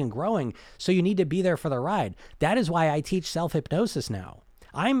changing and growing. So you need to be there for the ride. That is why I teach self-hypnosis now.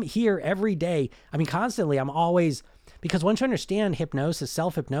 I'm here every day. I mean, constantly, I'm always, because once you understand hypnosis,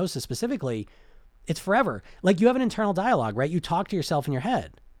 self-hypnosis specifically, it's forever. Like you have an internal dialogue, right? You talk to yourself in your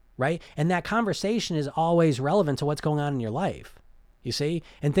head, right? And that conversation is always relevant to what's going on in your life. You see?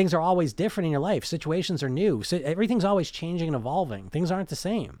 And things are always different in your life. Situations are new. So everything's always changing and evolving. Things aren't the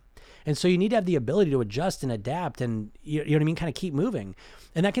same. And so you need to have the ability to adjust and adapt and, you know what I mean, kind of keep moving.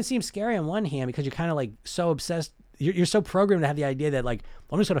 And that can seem scary on one hand because you're kind of like so obsessed. You're so programmed to have the idea that like,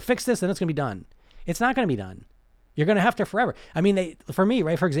 well, I'm just going to fix this and it's going to be done. It's not going to be done. You're going to have to forever. I mean, for me,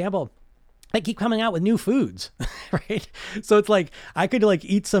 right, for example, they keep coming out with new foods, right? So it's like I could like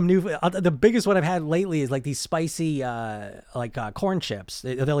eat some new. The biggest one I've had lately is like these spicy, corn chips.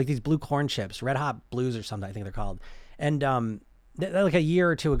 They're like these blue corn chips, Red Hot Blues or something. I think they're called. And they're like a year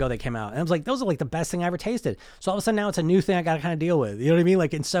or two ago they came out, and I was like, those are like the best thing I ever tasted. So all of a sudden now it's a new thing I got to kind of deal with. You know what I mean?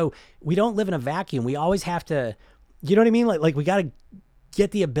 Like, and so we don't live in a vacuum. We always have to. You know what I mean? Like we got to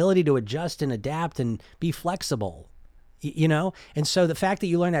get the ability to adjust and adapt and be flexible. You know? And so the fact that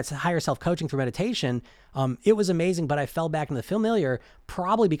you learned that higher self-coaching through meditation, it was amazing, but I fell back into the familiar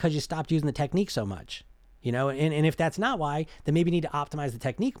probably because you stopped using the technique so much, you know? And if that's not why, then maybe you need to optimize the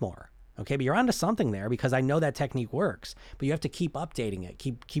technique more. Okay. But you're onto something there because I know that technique works, but you have to keep updating it,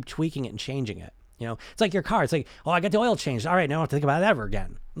 keep tweaking it and changing it. You know, it's like your car. It's like, oh, I got the oil changed. All right. Now I don't have to think about it ever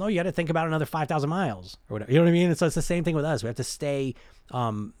again. No, you got to think about another 5,000 miles or whatever. You know what I mean? And so it's the same thing with us. We have to stay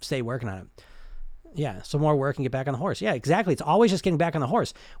working on it. Yeah, so more work and get back on the horse. Yeah, exactly. It's always just getting back on the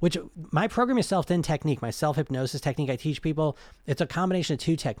horse, which my Program Yourself Thin technique, my self-hypnosis technique I teach people, it's a combination of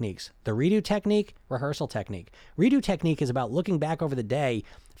two techniques, the redo technique, rehearsal technique. Redo technique is about looking back over the day,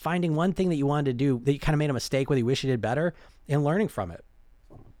 finding one thing that you wanted to do that you kind of made a mistake with, you wish you did better, and learning from it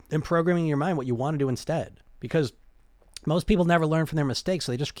and programming in your mind what you want to do instead. Because most people never learn from their mistakes,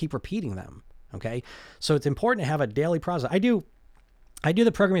 so they just keep repeating them, okay? So it's important to have a daily process. I do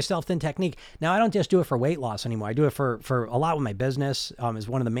the Program Yourself Thin technique. Now, I don't just do it for weight loss anymore. I do it for a lot with my business, is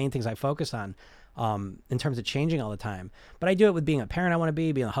one of the main things I focus on in terms of changing all the time. But I do it with being a parent I want to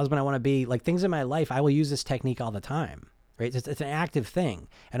be, being a husband I want to be, like things in my life. I will use this technique all the time, right? It's an active thing.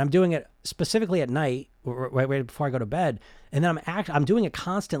 And I'm doing it specifically at night, right before I go to bed. And then I'm doing it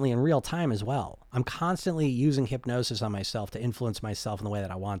constantly in real time as well. I'm constantly using hypnosis on myself to influence myself in the way that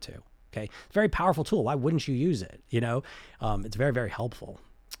I want to. Okay. Very powerful tool. Why wouldn't you use it? You know, it's very, very helpful.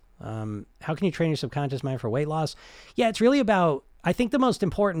 How can you train your subconscious mind for weight loss? Yeah, it's really about, I think the most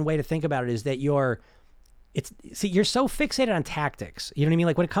important way to think about it is that you're so fixated on tactics. You know what I mean?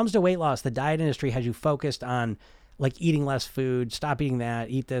 Like when it comes to weight loss, the diet industry has you focused on like eating less food, stop eating that,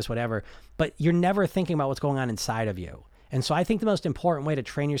 eat this, whatever, but you're never thinking about what's going on inside of you. And so I think the most important way to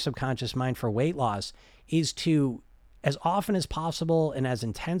train your subconscious mind for weight loss is to, as often as possible and as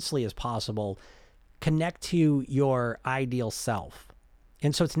intensely as possible, connect to your ideal self.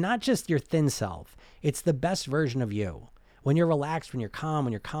 And so it's not just your thin self. It's the best version of you. When you're relaxed, when you're calm,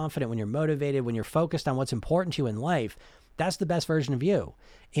 when you're confident, when you're motivated, when you're focused on what's important to you in life, that's the best version of you.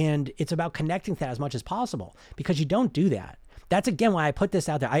 And it's about connecting to that as much as possible because you don't do that. That's again why I put this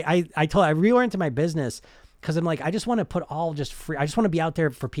out there. I reoriented my business because I'm like, I just want to put all just free. I just want to be out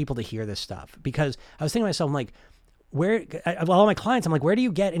there for people to hear this stuff because I was thinking to myself, I'm like, all my clients, I'm like, where do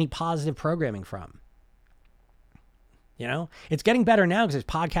you get any positive programming from? You know, it's getting better now because there's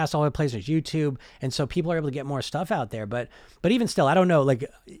podcasts all over the place, there's YouTube. And so people are able to get more stuff out there. But even still, I don't know, like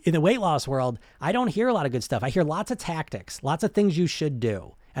in the weight loss world, I don't hear a lot of good stuff. I hear lots of tactics, lots of things you should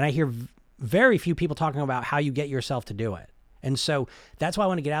do. And I hear very few people talking about how you get yourself to do it. And so that's why I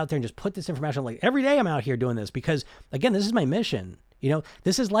want to get out there and just put this information, like every day I'm out here doing this because again, this is my mission. You know,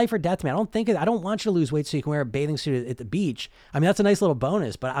 this is life or death to me. I don't want you to lose weight so you can wear a bathing suit at the beach. I mean, that's a nice little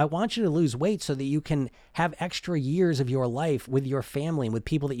bonus, but I want you to lose weight so that you can have extra years of your life with your family and with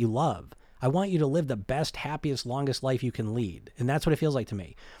people that you love. I want you to live the best, happiest, longest life you can lead. And that's what it feels like to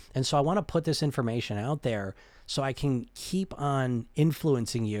me. And so I want to put this information out there so I can keep on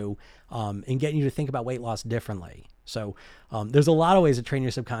influencing you and getting you to think about weight loss differently. So there's a lot of ways to train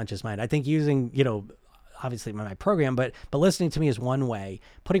your subconscious mind. I think using, you know, obviously my program, but listening to me is one way,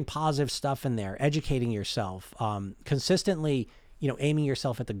 putting positive stuff in there, educating yourself, consistently, you know, aiming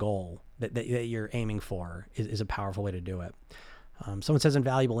yourself at the goal that you're aiming for is a powerful way to do it. Someone says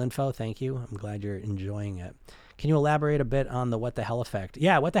invaluable info. Thank you. I'm glad you're enjoying it. Can you elaborate a bit on the what the hell effect?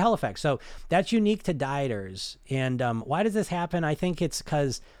 Yeah, what the hell effect. So that's unique to dieters. And why does this happen? I think it's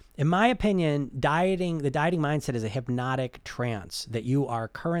because, in my opinion, the dieting mindset is a hypnotic trance that you are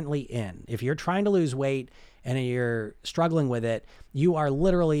currently in. If you're trying to lose weight and you're struggling with it, you are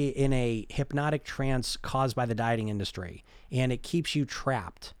literally in a hypnotic trance caused by the dieting industry, and it keeps you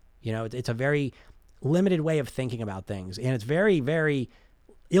trapped. You know, it's a very limited way of thinking about things, and it's very, very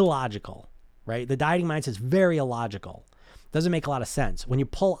illogical, right? The dieting mindset is very illogical. Doesn't make a lot of sense. When you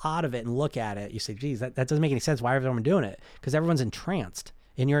pull out of it and look at it, you say, geez, that doesn't make any sense. Why is everyone doing it? Because everyone's entranced.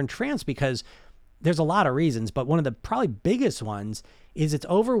 And you're entranced because there's a lot of reasons, but one of the probably biggest ones is it's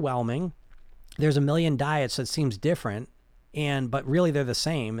overwhelming. There's a million diets that seems different. but really they're the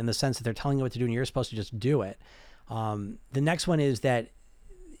same in the sense that they're telling you what to do and you're supposed to just do it. The next one is that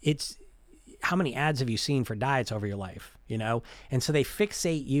it's how many ads have you seen for diets over your life, And so they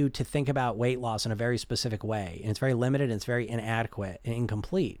fixate you to think about weight loss in a very specific way. And it's very limited and it's very inadequate and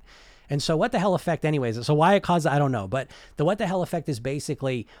incomplete. And so what the hell effect anyways? So why it caused I don't know. But the what the hell effect is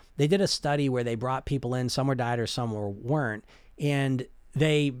basically they did a study where they brought people in, some were dieters, some weren't. And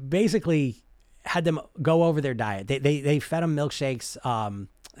they basically had them go over their diet. They fed them milkshakes.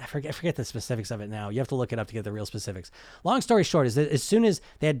 I forget the specifics of it now. You have to look it up to get the real specifics. Long story short is that as soon as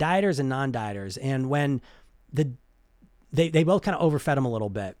they had dieters and non-dieters, and when they both kind of overfed them a little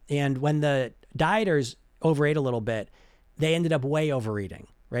bit, and when the dieters overate a little bit, they ended up way overeating,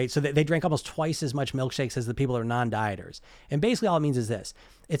 right? So they drank almost twice as much milkshakes as the people that are non-dieters. And basically all it means is this.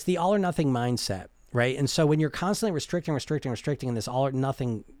 It's the all or nothing mindset, right? And so when you're constantly restricting in this all or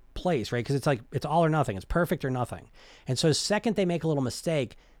nothing place, right? Because it's like, it's all or nothing. It's perfect or nothing. And so the second they make a little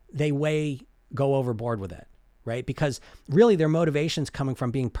mistake, they go overboard with it, right? Because really their motivation's coming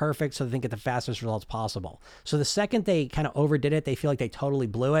from being perfect so they can get the fastest results possible. So the second they kind of overdid it, they feel like they totally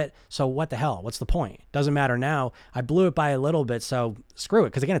blew it. So what the hell? What's the point? Doesn't matter now. I blew it by a little bit, so screw it.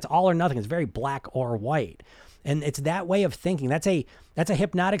 Because again, it's all or nothing. It's very black or white. And it's that way of thinking. That's a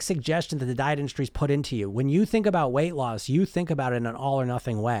hypnotic suggestion that the diet industry's put into you. When you think about weight loss, you think about it in an all or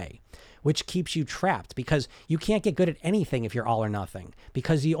nothing way, which keeps you trapped because you can't get good at anything if you're all or nothing,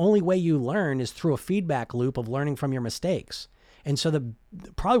 because the only way you learn is through a feedback loop of learning from your mistakes. And so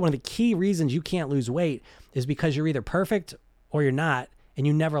probably one of the key reasons you can't lose weight is because you're either perfect or you're not, and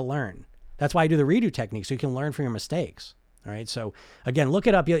you never learn. That's why I do the redo technique, so you can learn from your mistakes. All right. So again, look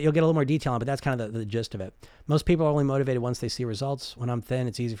it up. You'll get a little more detail on it, but that's kind of the gist of it. Most people are only motivated once they see results. When I'm thin,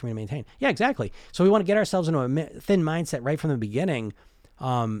 it's easy for me to maintain. Yeah, exactly. So we want to get ourselves into a thin mindset right from the beginning,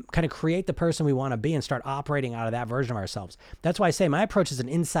 kind of create the person we want to be and start operating out of that version of ourselves. That's why I say my approach is an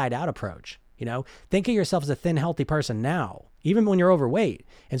inside out approach. Think of yourself as a thin, healthy person now, even when you're overweight,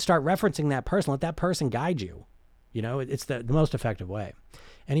 and start referencing that person. Let that person guide you. It's the most effective way.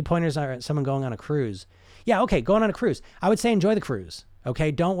 Any pointers on someone going on a cruise? Yeah, okay, going on a cruise. I would say enjoy the cruise,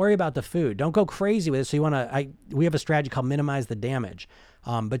 okay? Don't worry about the food. Don't go crazy with it. So we have a strategy called minimize the damage.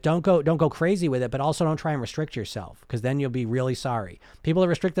 But don't go crazy with it, but also don't try and restrict yourself, because then you'll be really sorry. People that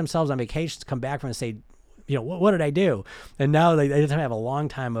restrict themselves on vacations come back from and say, what did I do? And now they just have a long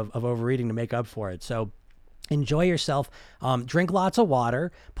time of overeating to make up for it. So enjoy yourself. Drink lots of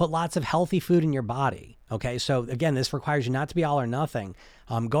water. Put lots of healthy food in your body. Okay, so again, this requires you not to be all or nothing.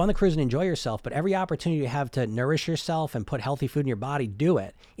 Go on the cruise and enjoy yourself, but every opportunity you have to nourish yourself and put healthy food in your body, do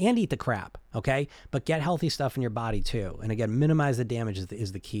it. And eat the crap, okay? But get healthy stuff in your body too. And again, minimize the damage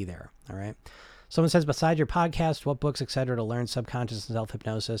is the key there, all right? Someone says, besides your podcast, what books, etc., to learn subconscious and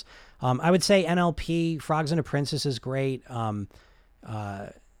self-hypnosis? I would say NLP, Frogs and a Princess is great.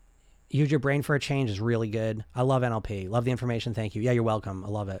 Use Your Brain for a Change is really good. I love NLP. Love the information. Thank you. Yeah, you're welcome. I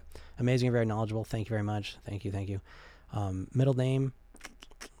love it. Amazing and very knowledgeable. Thank you very much. Thank you. Middle name.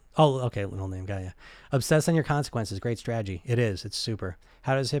 Oh, okay. Middle name. Got ya. Obsess on your consequences. Great strategy. It is. It's super.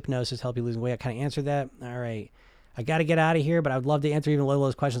 How does hypnosis help you lose weight? I kind of answered that. All right. I got to get out of here, but I would love to answer even a little of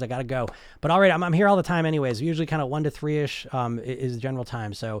those questions. I got to go. But all right, I'm here all the time anyways. Usually kind of 1 to 3-ish is the general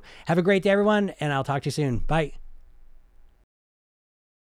time. So have a great day, everyone, and I'll talk to you soon. Bye.